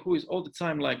somebody who is all the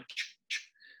time like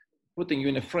putting you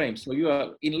in a frame. So you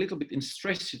are in a little bit in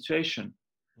stress situation.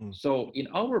 So in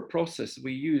our process,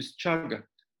 we use chaga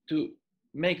to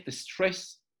make the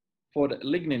stress for the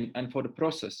lignin and for the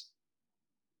process.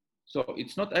 So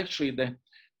it's not actually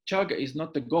chaga is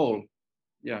not the goal.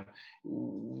 Yeah,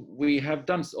 we have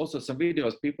done also some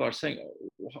videos. People are saying,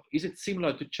 is it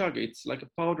similar to chaga? It's like a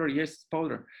powder. Yes, it's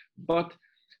powder, but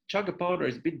chaga powder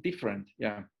is a bit different.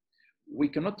 Yeah, we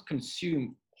cannot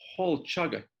consume whole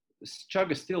chaga.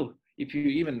 Chaga still, if you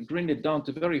even grind it down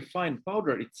to very fine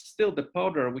powder, it's still the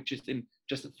powder which is in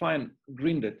just fine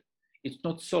grinded. It's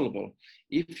not soluble.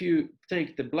 If you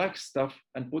take the black stuff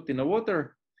and put in the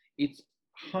water, it's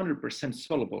 100%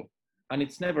 soluble, and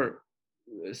it's never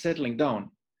settling down.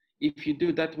 If you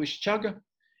do that with chaga,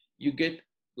 you get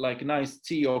like nice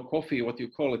tea or coffee, what you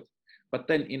call it, but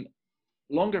then in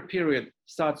longer period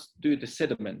starts to do the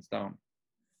sediments down.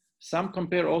 Some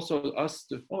compare also us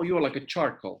to, oh, you're like a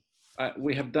charcoal.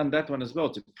 We have done that one as well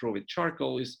to prove it.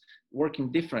 Charcoal is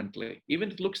working differently. Even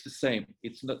if it looks the same,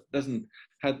 it's not, doesn't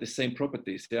have the same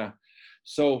properties. Yeah.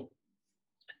 So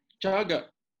chaga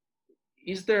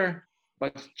is there,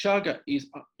 but chaga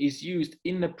is used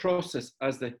in the process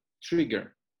as the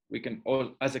trigger. We can,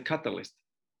 or as a catalyst.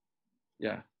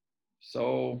 Yeah.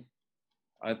 So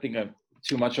I think I'm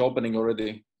too much opening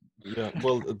already. Yeah,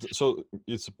 well, so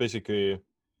it's basically,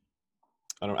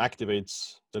 I don't know,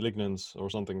 activates the lignans or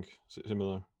something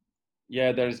similar.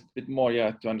 Yeah, there's a bit more,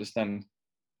 yeah, to understand.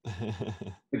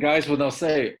 The guys will now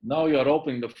say, now you're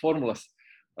opening the formulas.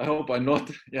 I hope I'm not.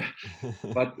 Yeah,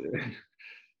 but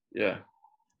yeah.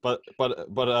 But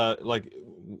like,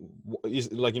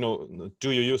 is like, you know,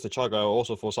 do you use the chaga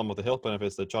also for some of the health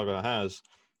benefits that chaga has,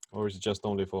 or is it just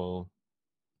only for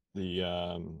the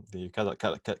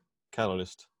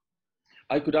catalyst?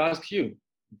 I could ask you,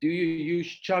 do you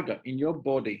use chaga in your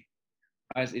body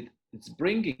as it's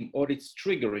bringing or it's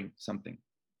triggering something?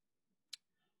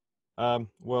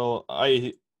 Well,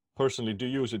 I personally do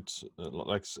use it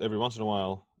like every once in a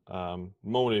while,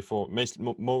 mostly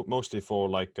for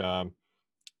like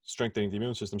strengthening the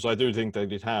immune system. So I do think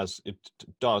that it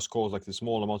does cause like the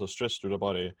small amount of stress to the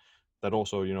body that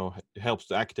also, you know, helps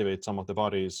to activate some of the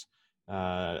body's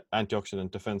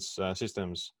antioxidant defense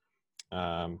systems.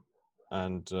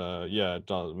 And yeah, it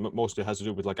does, mostly has to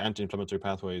do with like anti-inflammatory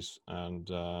pathways and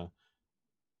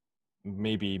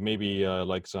maybe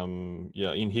like some,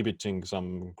 yeah, inhibiting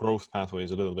some growth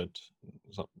pathways a little bit.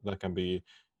 So that can be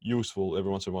useful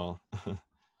every once in a while.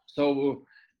 So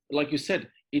like you said,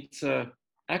 it's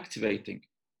activating.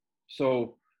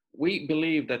 So we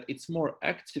believe that it's more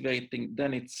activating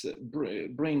than it's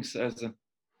brings as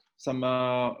some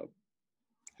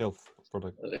Health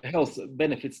product. health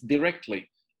benefits directly,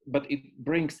 but it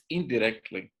brings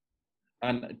indirectly.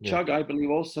 And Yeah. chaga, I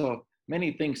believe also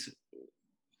many things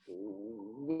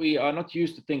we are not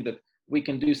used to think that we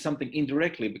can do something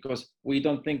indirectly because we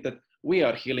don't think that we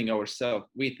are healing ourselves.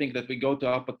 We think that we go to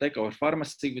apotheke or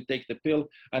pharmacy, we take the pill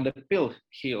and the pill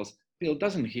heals. Pill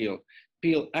doesn't heal.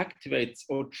 Pill activates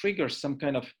or triggers some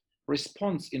kind of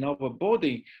response in our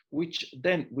body, which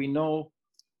then we know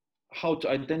how to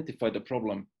identify the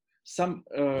problem. Some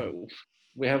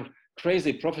we have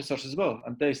crazy professors as well,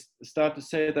 and they start to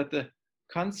say that the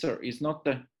cancer is not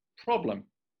the problem.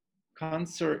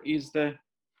 Cancer is the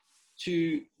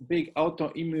too big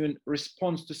autoimmune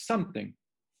response to something.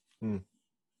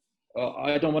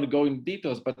 I don't want to go in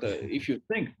details, but if you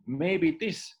think maybe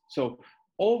this, so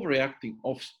overreacting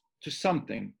to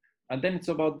something, and then it's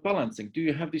about balancing. Do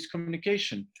you have this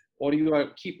communication, or you are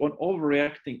keep on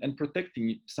overreacting and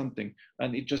protecting something,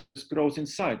 and it just grows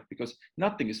inside because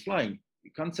nothing is flying.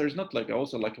 Cancer is not like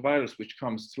also like a virus which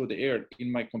comes through the air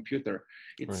in my computer.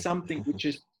 It's Right. something which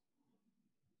is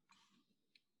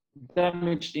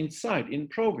damaged inside in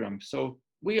program. So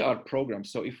we are programmed.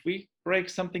 So if we break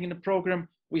something in a program,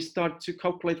 we start to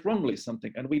calculate wrongly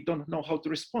something and we don't know how to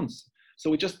respond. So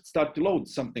we just start to load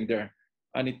something there.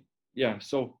 And it, yeah,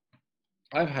 so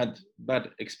I've had bad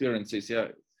experiences, yeah,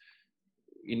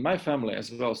 in my family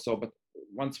as well. So, but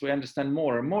once we understand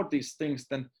more and more these things,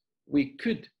 then we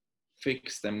could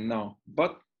fix them now.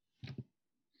 But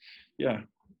yeah.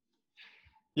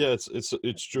 Yeah,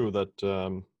 it's true that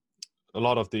a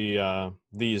lot of the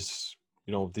these,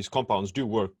 you know, these compounds do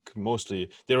work. Mostly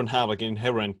they don't have like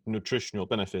inherent nutritional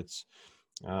benefits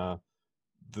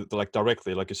like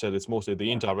directly, like you said. It's mostly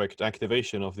the indirect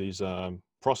activation of these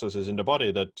processes in the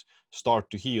body that start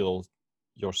to heal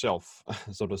yourself.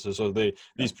 So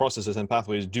these processes and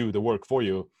pathways do the work for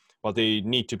you, but they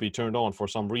need to be turned on for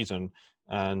some reason.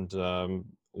 And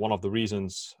one of the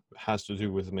reasons has to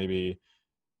do with maybe,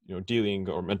 you know, dealing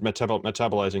or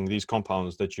metabolizing these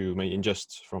compounds that you may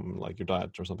ingest from like your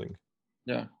diet or something.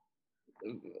 Yeah.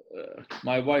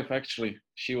 My wife, actually,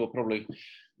 she will probably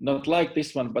not like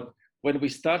this one, but when we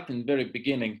start in the very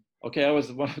beginning, okay, I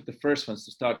was one of the first ones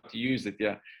to start to use it,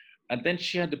 yeah. And then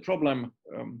she had the problem,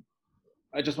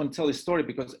 I just want to tell this story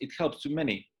because it helps to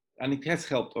many, and it has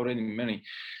helped already many.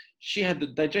 She had the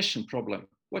digestion problem.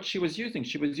 What she was using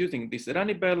this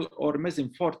Ranibel or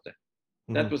Mesim Forte.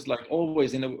 That was like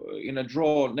always in a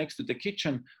drawer next to the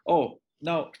kitchen. Oh,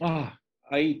 now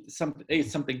I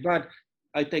ate something bad.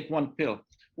 I take one pill.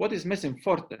 What is Mesim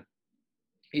Forte?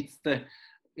 It's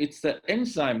the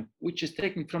enzyme which is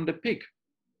taken from the pig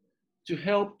to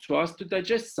help to us to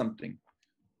digest something.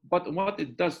 But what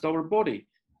it does to our body.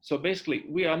 So basically,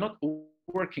 we are not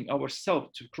working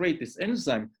ourselves to create this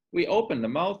enzyme. We open the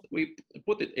mouth, we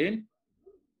put it in,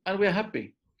 and we're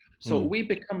happy. So we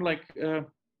become like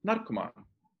narcoman.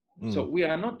 So we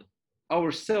are not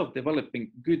ourselves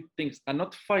developing good things and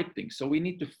not fighting. So we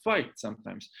need to fight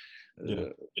sometimes.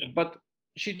 But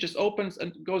she just opens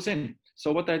and goes in.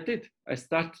 So what I did, I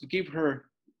started to give her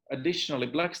additionally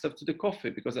black stuff to the coffee,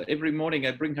 because every morning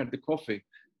I bring her the coffee.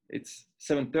 It's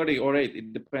 7:30 or 8,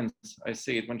 it depends. I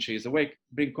see it when she is awake,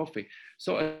 bring coffee.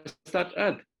 So I start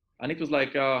add, and it was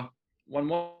like one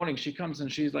morning she comes and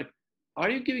she's like, "Are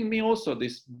you giving me also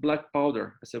this black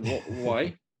powder?" I said, "Well, why?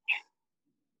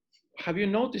 Have you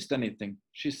noticed anything?"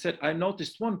 She said, "I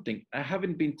noticed one thing. I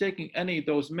haven't been taking any of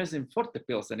those Mesin Forte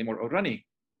pills anymore, or Rani."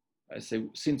 I say,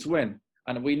 "Since when?"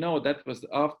 And we know that was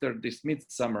after this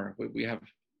midsummer. We have,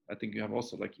 I think you have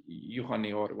also like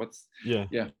Juhani or what's,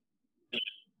 yeah.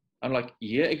 I'm like,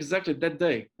 "Yeah, exactly that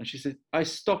day." And she said, "I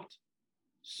stopped.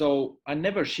 So I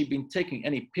never she been taking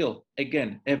any pill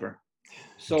again, ever."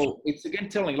 So it's again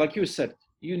telling, like you said,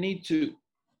 you need to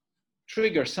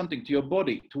trigger something to your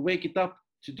body to wake it up,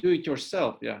 to do it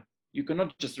yourself. Yeah. You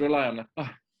cannot just rely on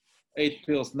like, 8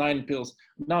 pills, 9 pills.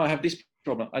 Now I have this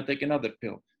problem, I take another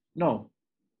pill. No.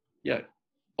 Yeah.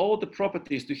 All the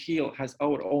properties to heal has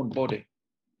our own body.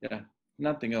 Yeah.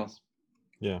 Nothing else.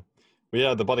 Yeah. Well,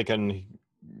 yeah, the body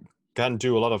can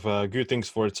do a lot of good things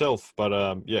for itself, but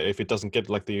yeah, if it doesn't get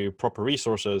like the proper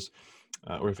resources,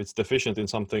 or if it's deficient in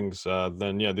some things,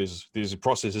 then yeah, these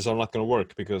processes are not going to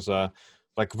work, because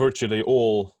like virtually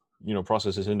all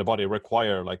processes in the body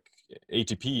require like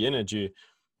ATP energy,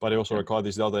 but they also require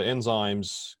these other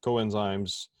enzymes,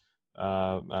 coenzymes,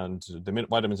 and the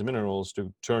vitamins and minerals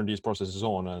to turn these processes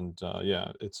on. And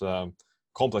yeah, it's a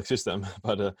complex system.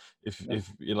 But if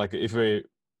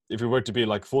we were to be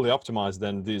like fully optimized,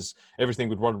 then everything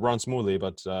would run smoothly.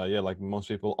 But yeah, like most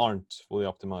people aren't fully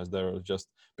optimized. They're just,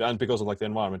 and because of like the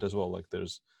environment as well. Like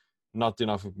there's not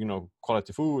enough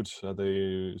quality food,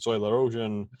 the soil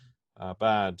erosion,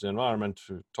 bad environment,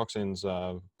 toxins,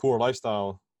 poor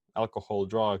lifestyle, alcohol,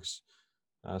 drugs,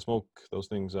 smoke, those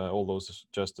things, all those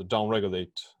just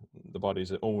downregulate the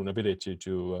body's own ability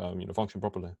to function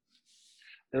properly.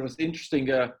 That was interesting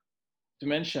to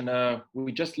mention.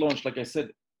 We just launched, like I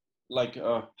said, like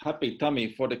Happy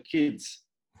Tummy for the kids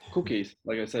cookies,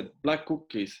 like I said, black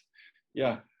cookies.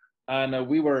 Yeah. And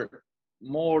we were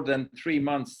more than 3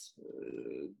 months.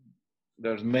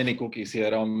 There's many cookies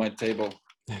here on my table,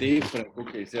 different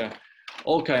cookies. Yeah.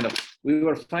 All kind of, we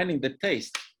were finding the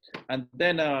taste. And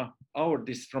then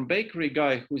this from bakery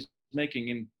guy who's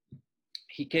making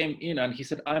he came in and he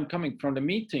said, "I'm coming from the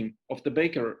meeting of the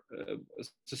baker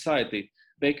society,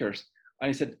 bakers." And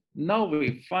he said, "Now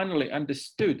we finally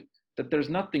understood that there's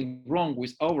nothing wrong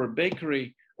with our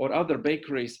bakery or other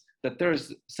bakeries, that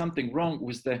there's something wrong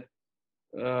with the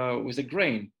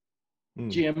grain,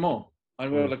 GMO."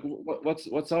 And we're like,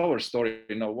 what's our story?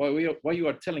 Why you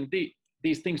are telling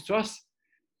these things to us?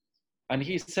 And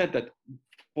he said that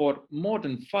for more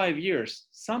than 5 years,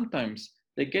 sometimes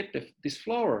they get this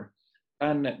flour,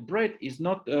 and bread is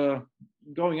not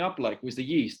going up like with the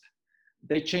yeast.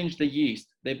 They change the yeast.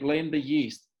 They blame the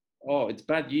yeast. Oh, it's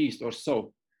bad yeast or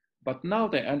so. But now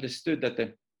they understood that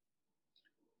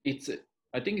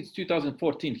I think it's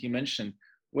 2014 he mentioned,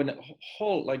 when a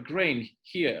whole like grain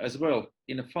here as well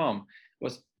in a farm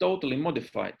was totally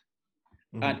modified.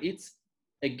 And it's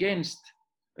against,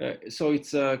 so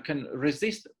it's can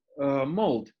resist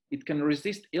mold. It can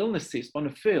resist illnesses on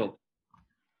a field.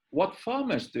 What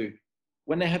farmers do,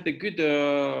 when they have the good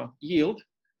yield,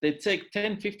 they take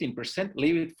 10-15%,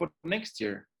 leave it for next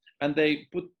year, and they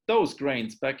put those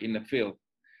grains back in the field.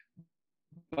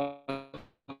 But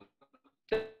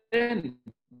then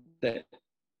the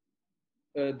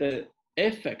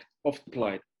effect of the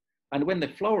applied, and when the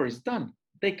flour is done,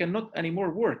 they cannot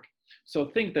anymore work. So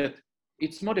think that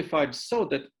it's modified so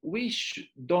that we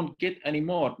don't get any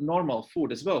more normal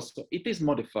food as well. So it is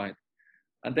modified.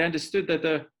 And they understood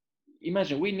that,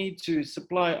 imagine, we need to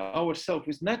supply ourselves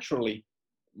with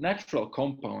natural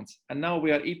compounds. And now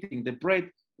we are eating the bread,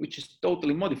 which is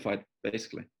totally modified,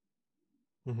 basically.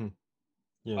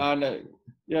 Yeah.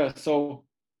 And so,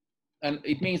 and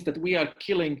it means that we are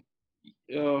killing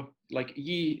like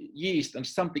yeast and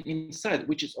something inside,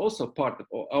 which is also part of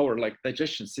our like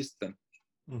digestion system.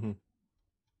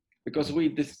 Because we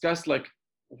discussed like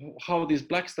how this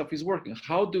black stuff is working.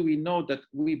 How do we know that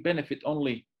we benefit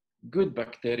only good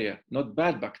bacteria, not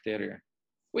bad bacteria?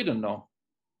 We don't know.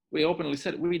 We openly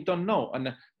said we don't know. And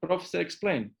the professor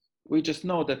explained, we just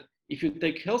know that if you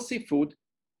take healthy food,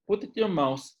 put it in your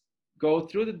mouth, go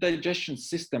through the digestion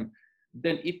system,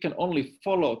 then it can only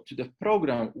follow to the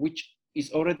program which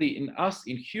is already in us,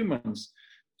 in humans,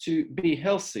 to be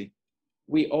healthy.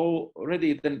 We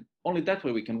already, then only that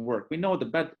way we can work. We know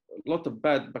a lot of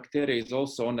bad bacteria is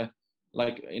also on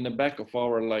like in the back of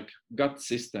our like gut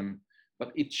system,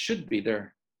 but it should be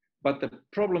there. But the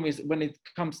problem is when it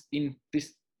comes in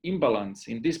this imbalance,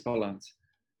 in disbalance.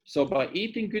 So by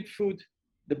eating good food,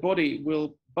 the body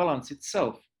will balance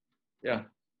itself. Yeah.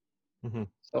 Mm-hmm.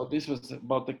 So this was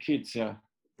about the kids. Yeah.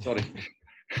 Sorry.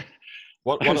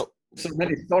 What So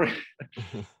many stories.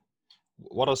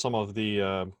 what are some of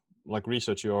the like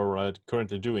research you're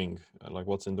currently doing? Like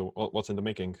what's in the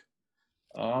making?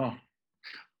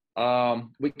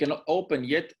 We cannot open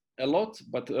yet a lot,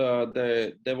 but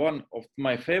the one of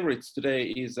my favorites today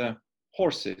is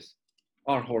horses.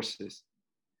 Our horses.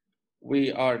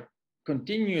 We are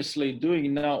continuously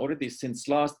doing now already since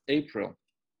last April.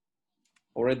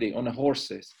 Already on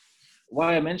horses.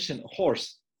 Why I mention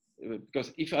horse?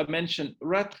 Because if I mention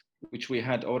rat, which we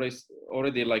had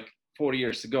already like 4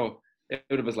 years ago,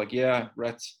 everybody was like, yeah,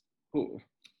 rats,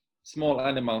 small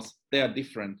animals, they are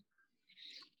different.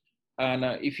 And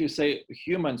if you say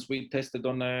humans, we tested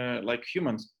on like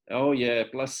humans. Oh yeah,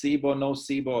 placebo,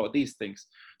 nocebo, these things.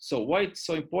 So why it's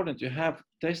so important to have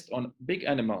test on big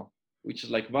animal, which is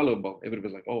like valuable.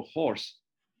 Everybody's like, oh, horse.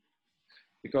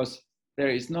 Because there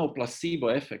is no placebo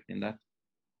effect in that.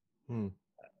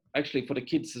 Actually, for the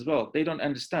kids as well, they don't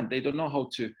understand. They don't know how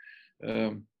to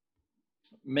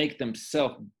make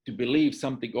themselves to believe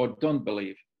something or don't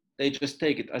believe. They just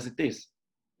take it as it is.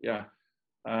 Yeah.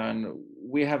 And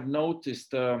we have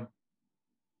noticed good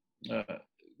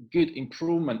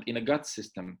improvement in a gut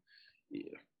system.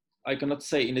 I cannot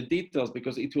say in the details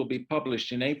because it will be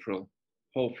published in April,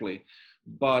 hopefully.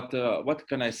 But what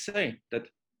can I say? That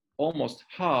almost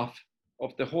half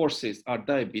of the horses are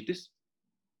diabetes.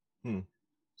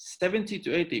 70 to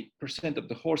 80% of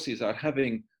the horses are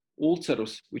having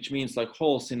ulcerus, which means like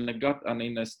holes in the gut and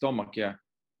in the stomach. Yeah.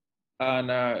 And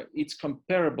it's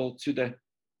comparable to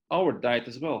our diet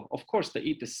as well. Of course, they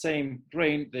eat the same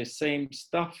grain, the same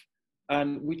stuff,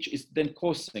 and which is then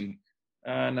causing.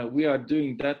 And we are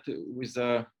doing that with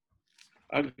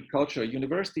agriculture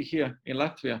university here in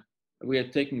Latvia. We are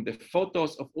taking the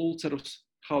photos of ulcerus,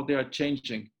 how they are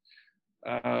changing.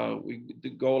 We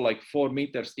go like 4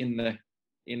 meters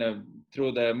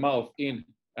through the mouth in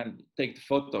and take the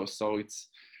photos. So it's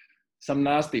some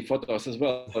nasty photos as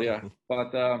well. Yeah,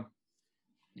 but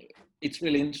it's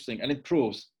really interesting, and it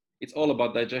proves it's all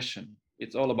about digestion.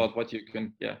 It's all about what you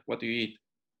eat.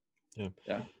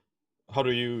 Yeah. How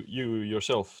do you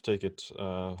yourself take it?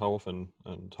 How often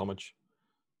and how much?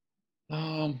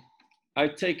 I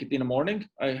take it in the morning.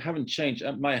 I haven't changed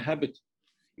my habit.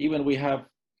 Even we have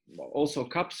also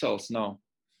capsules now,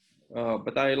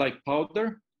 but I like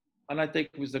powder, and I take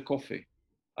with the coffee.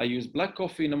 I use black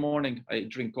coffee in the morning. I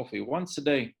drink coffee once a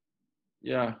day.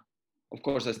 Yeah, of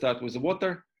course I start with the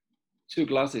water, 2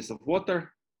 glasses of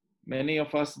water. Many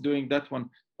of us doing that one,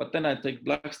 but then I take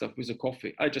black stuff with the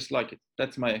coffee. I just like it.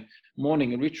 That's my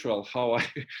morning ritual, how I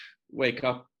wake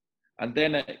up. And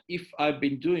then if I've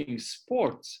been doing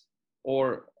sports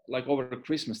or like over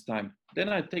Christmas time, then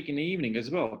I take in the evening as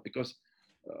well, because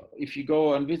if you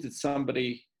go and visit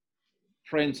somebody,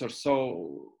 friends or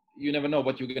so, you never know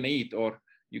what you're going to eat, or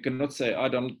you cannot say, I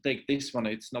don't take this one.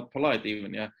 It's not polite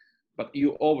even, yeah. But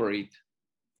you overeat,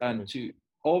 and to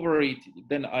overeat,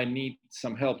 then I need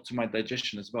some help to my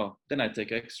digestion as well. Then I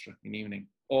take extra in the evening,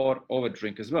 or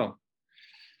overdrink as well.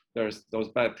 There's those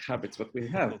bad habits that we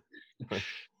have.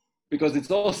 Because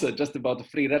it's also just about the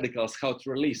free radicals, how to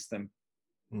release them.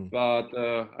 But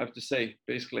I have to say,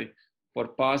 basically, for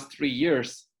past 3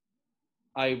 years,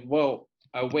 I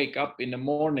wake up in the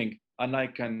morning and I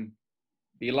can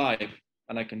be live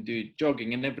and I can do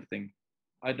jogging and everything.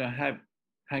 I don't have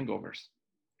hangovers,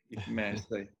 if you may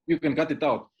say. You can cut it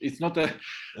out. It's not an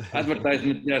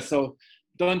advertisement. Yeah, so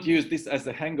don't use this as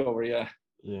a hangover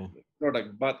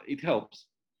product, but it helps.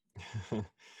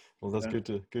 Well, that's good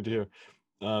to hear.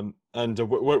 And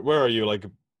where are you? Like,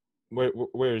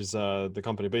 where is the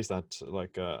company based at?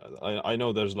 Like, I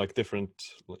know there's like different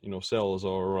cells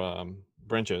or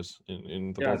branches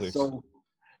in the Baltics. So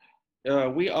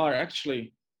we are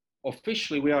actually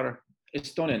officially we are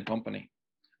Estonian company,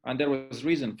 and there was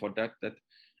reason for that. That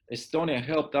Estonia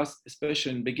helped us,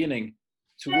 especially in the beginning,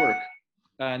 to work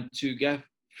and to get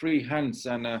free hands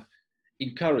and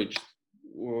encouraged.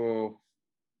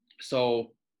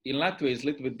 So in Latvia it's a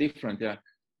little bit different, yeah.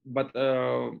 But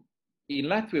in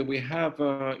Latvia we have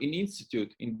an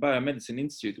institute, in Biomedicine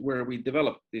Institute, where we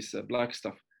develop this black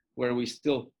stuff, where we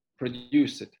still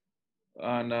produce it,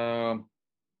 and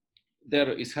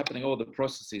there is happening all the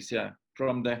processes, yeah,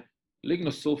 from the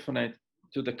lignosulfonate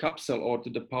to the capsule or to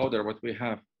the powder what we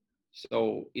have.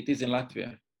 So it is in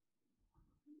Latvia.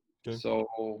 Okay.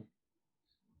 So,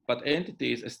 but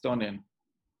entity is Estonian.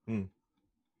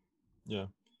 Yeah.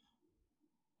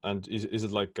 And is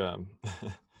it like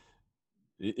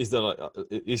is there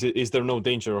is there no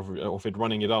danger of it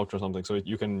running it out or something, so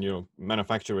you can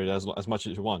manufacture it as much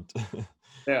as you want?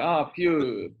 There are a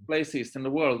few places in the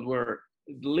world where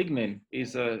lignin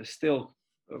is still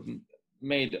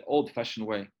made old-fashioned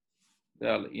way.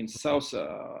 In South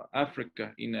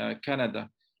Africa, in Canada,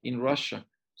 in Russia.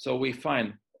 So we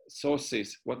find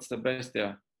sources. What's the best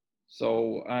there?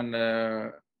 So and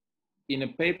in a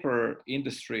paper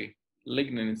industry,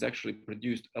 lignin is actually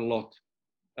produced a lot,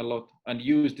 and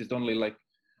used is only like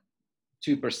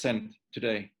 2%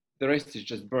 today. The rest is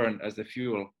just burned as a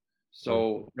fuel.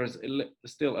 So there's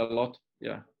still a lot.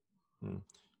 Yeah.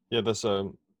 Yeah, that's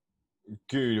a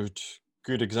good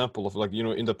example of, like,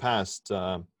 in the past,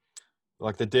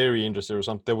 like the dairy industry or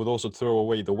something, they would also throw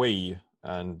away the whey,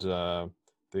 and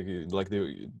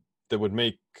they would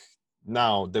make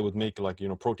like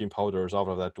protein powders out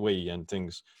of that whey and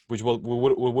things, which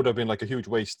would have been like a huge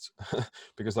waste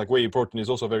because like whey protein is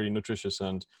also very nutritious,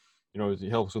 and it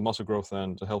helps with muscle growth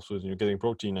and helps with getting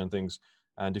protein and things.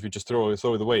 And if you just throw it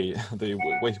away, the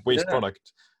waste Yeah.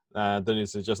 product, then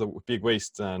it's just a big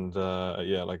waste. And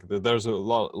yeah, like there's a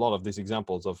lot of these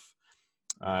examples of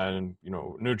and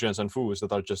nutrients and foods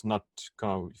that are just not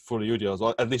kind of fully utilized.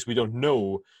 Well, at least we don't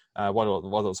know what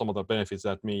are some of the benefits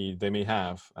that they may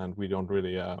have, and we don't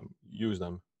really use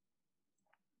them.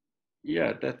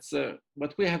 Yeah, that's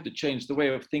but we have to change the way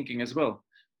of thinking as well.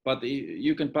 But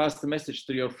you can pass the message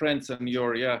to your friends and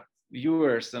your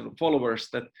viewers and followers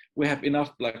that we have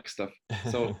enough black stuff.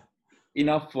 So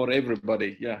enough for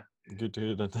everybody. Yeah. Good to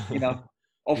hear that. Enough.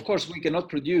 Of course, we cannot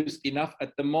produce enough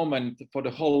at the moment for the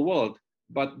whole world,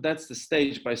 but that's the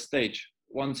stage by stage.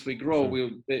 Once we grow, Sure.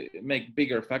 we'll make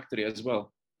bigger factory as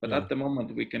well. But Yeah. at the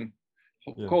moment, we can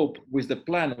Yeah. cope with the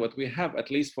plan what we have at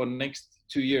least for the next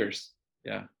 2 years.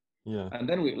 Yeah. Yeah. And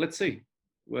then let's see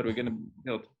where we're going to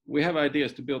build. We have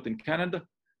ideas to build in Canada.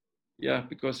 Yeah,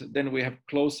 because then we have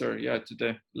closer, to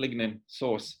the lignin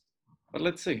source. But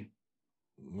let's see.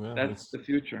 Yeah, That's the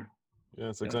future. Yeah,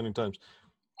 it's exciting times.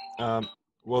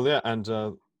 Well, yeah, and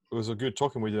it was a good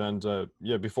talking with you. And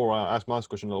yeah, before I ask my last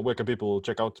question, where can people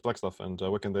check out Black Stuff, and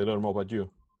where can they learn more about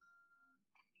you?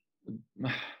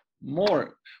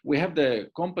 More, we have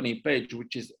the company page,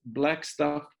 which is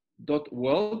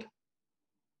blackstuff.world,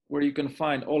 where you can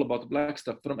find all about black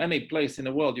stuff from any place in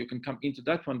the world. You can come into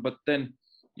that one, but then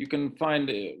you can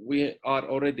find we are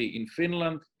already in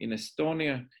Finland, in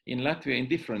Estonia, in Latvia, in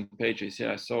different pages.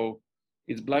 Yeah, so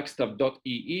it's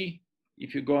blackstuff.ee.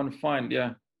 If you go and find,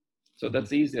 so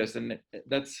that's easiest, and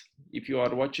that's if you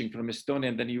are watching from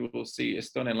Estonian, then you will see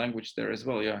Estonian language there as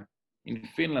well. Yeah, in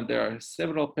Finland there are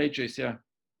several pages. Yeah,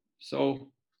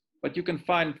 so but you can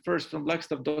find first from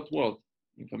blackstuff.world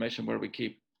information where we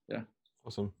keep. Yeah.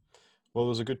 Awesome. Well, it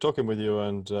was a good talking with you,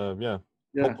 and yeah.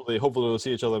 Yeah. Hopefully we'll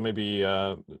see each other maybe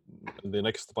the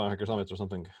next Biohacker Summit or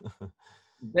something.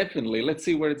 Definitely. Let's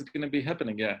see where it's going to be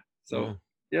happening. Yeah. So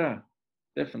yeah,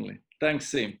 definitely. Thanks,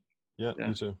 Sim. Yeah,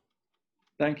 you too.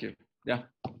 Thank you. Yeah.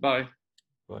 Bye.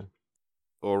 Bye.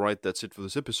 All right, that's it for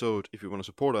this episode. If you want to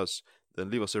support us, then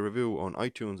leave us a review on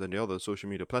iTunes and the other social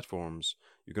media platforms.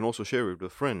 You can also share it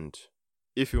with a friend.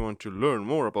 If you want to learn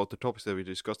more about the topics that we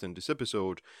discussed in this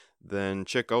episode, then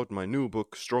check out my new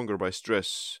book, Stronger by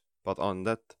Stress. But on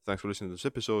that, thanks for listening to this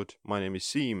episode. My name is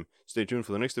Siim. Stay tuned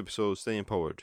for the next episode. Stay empowered.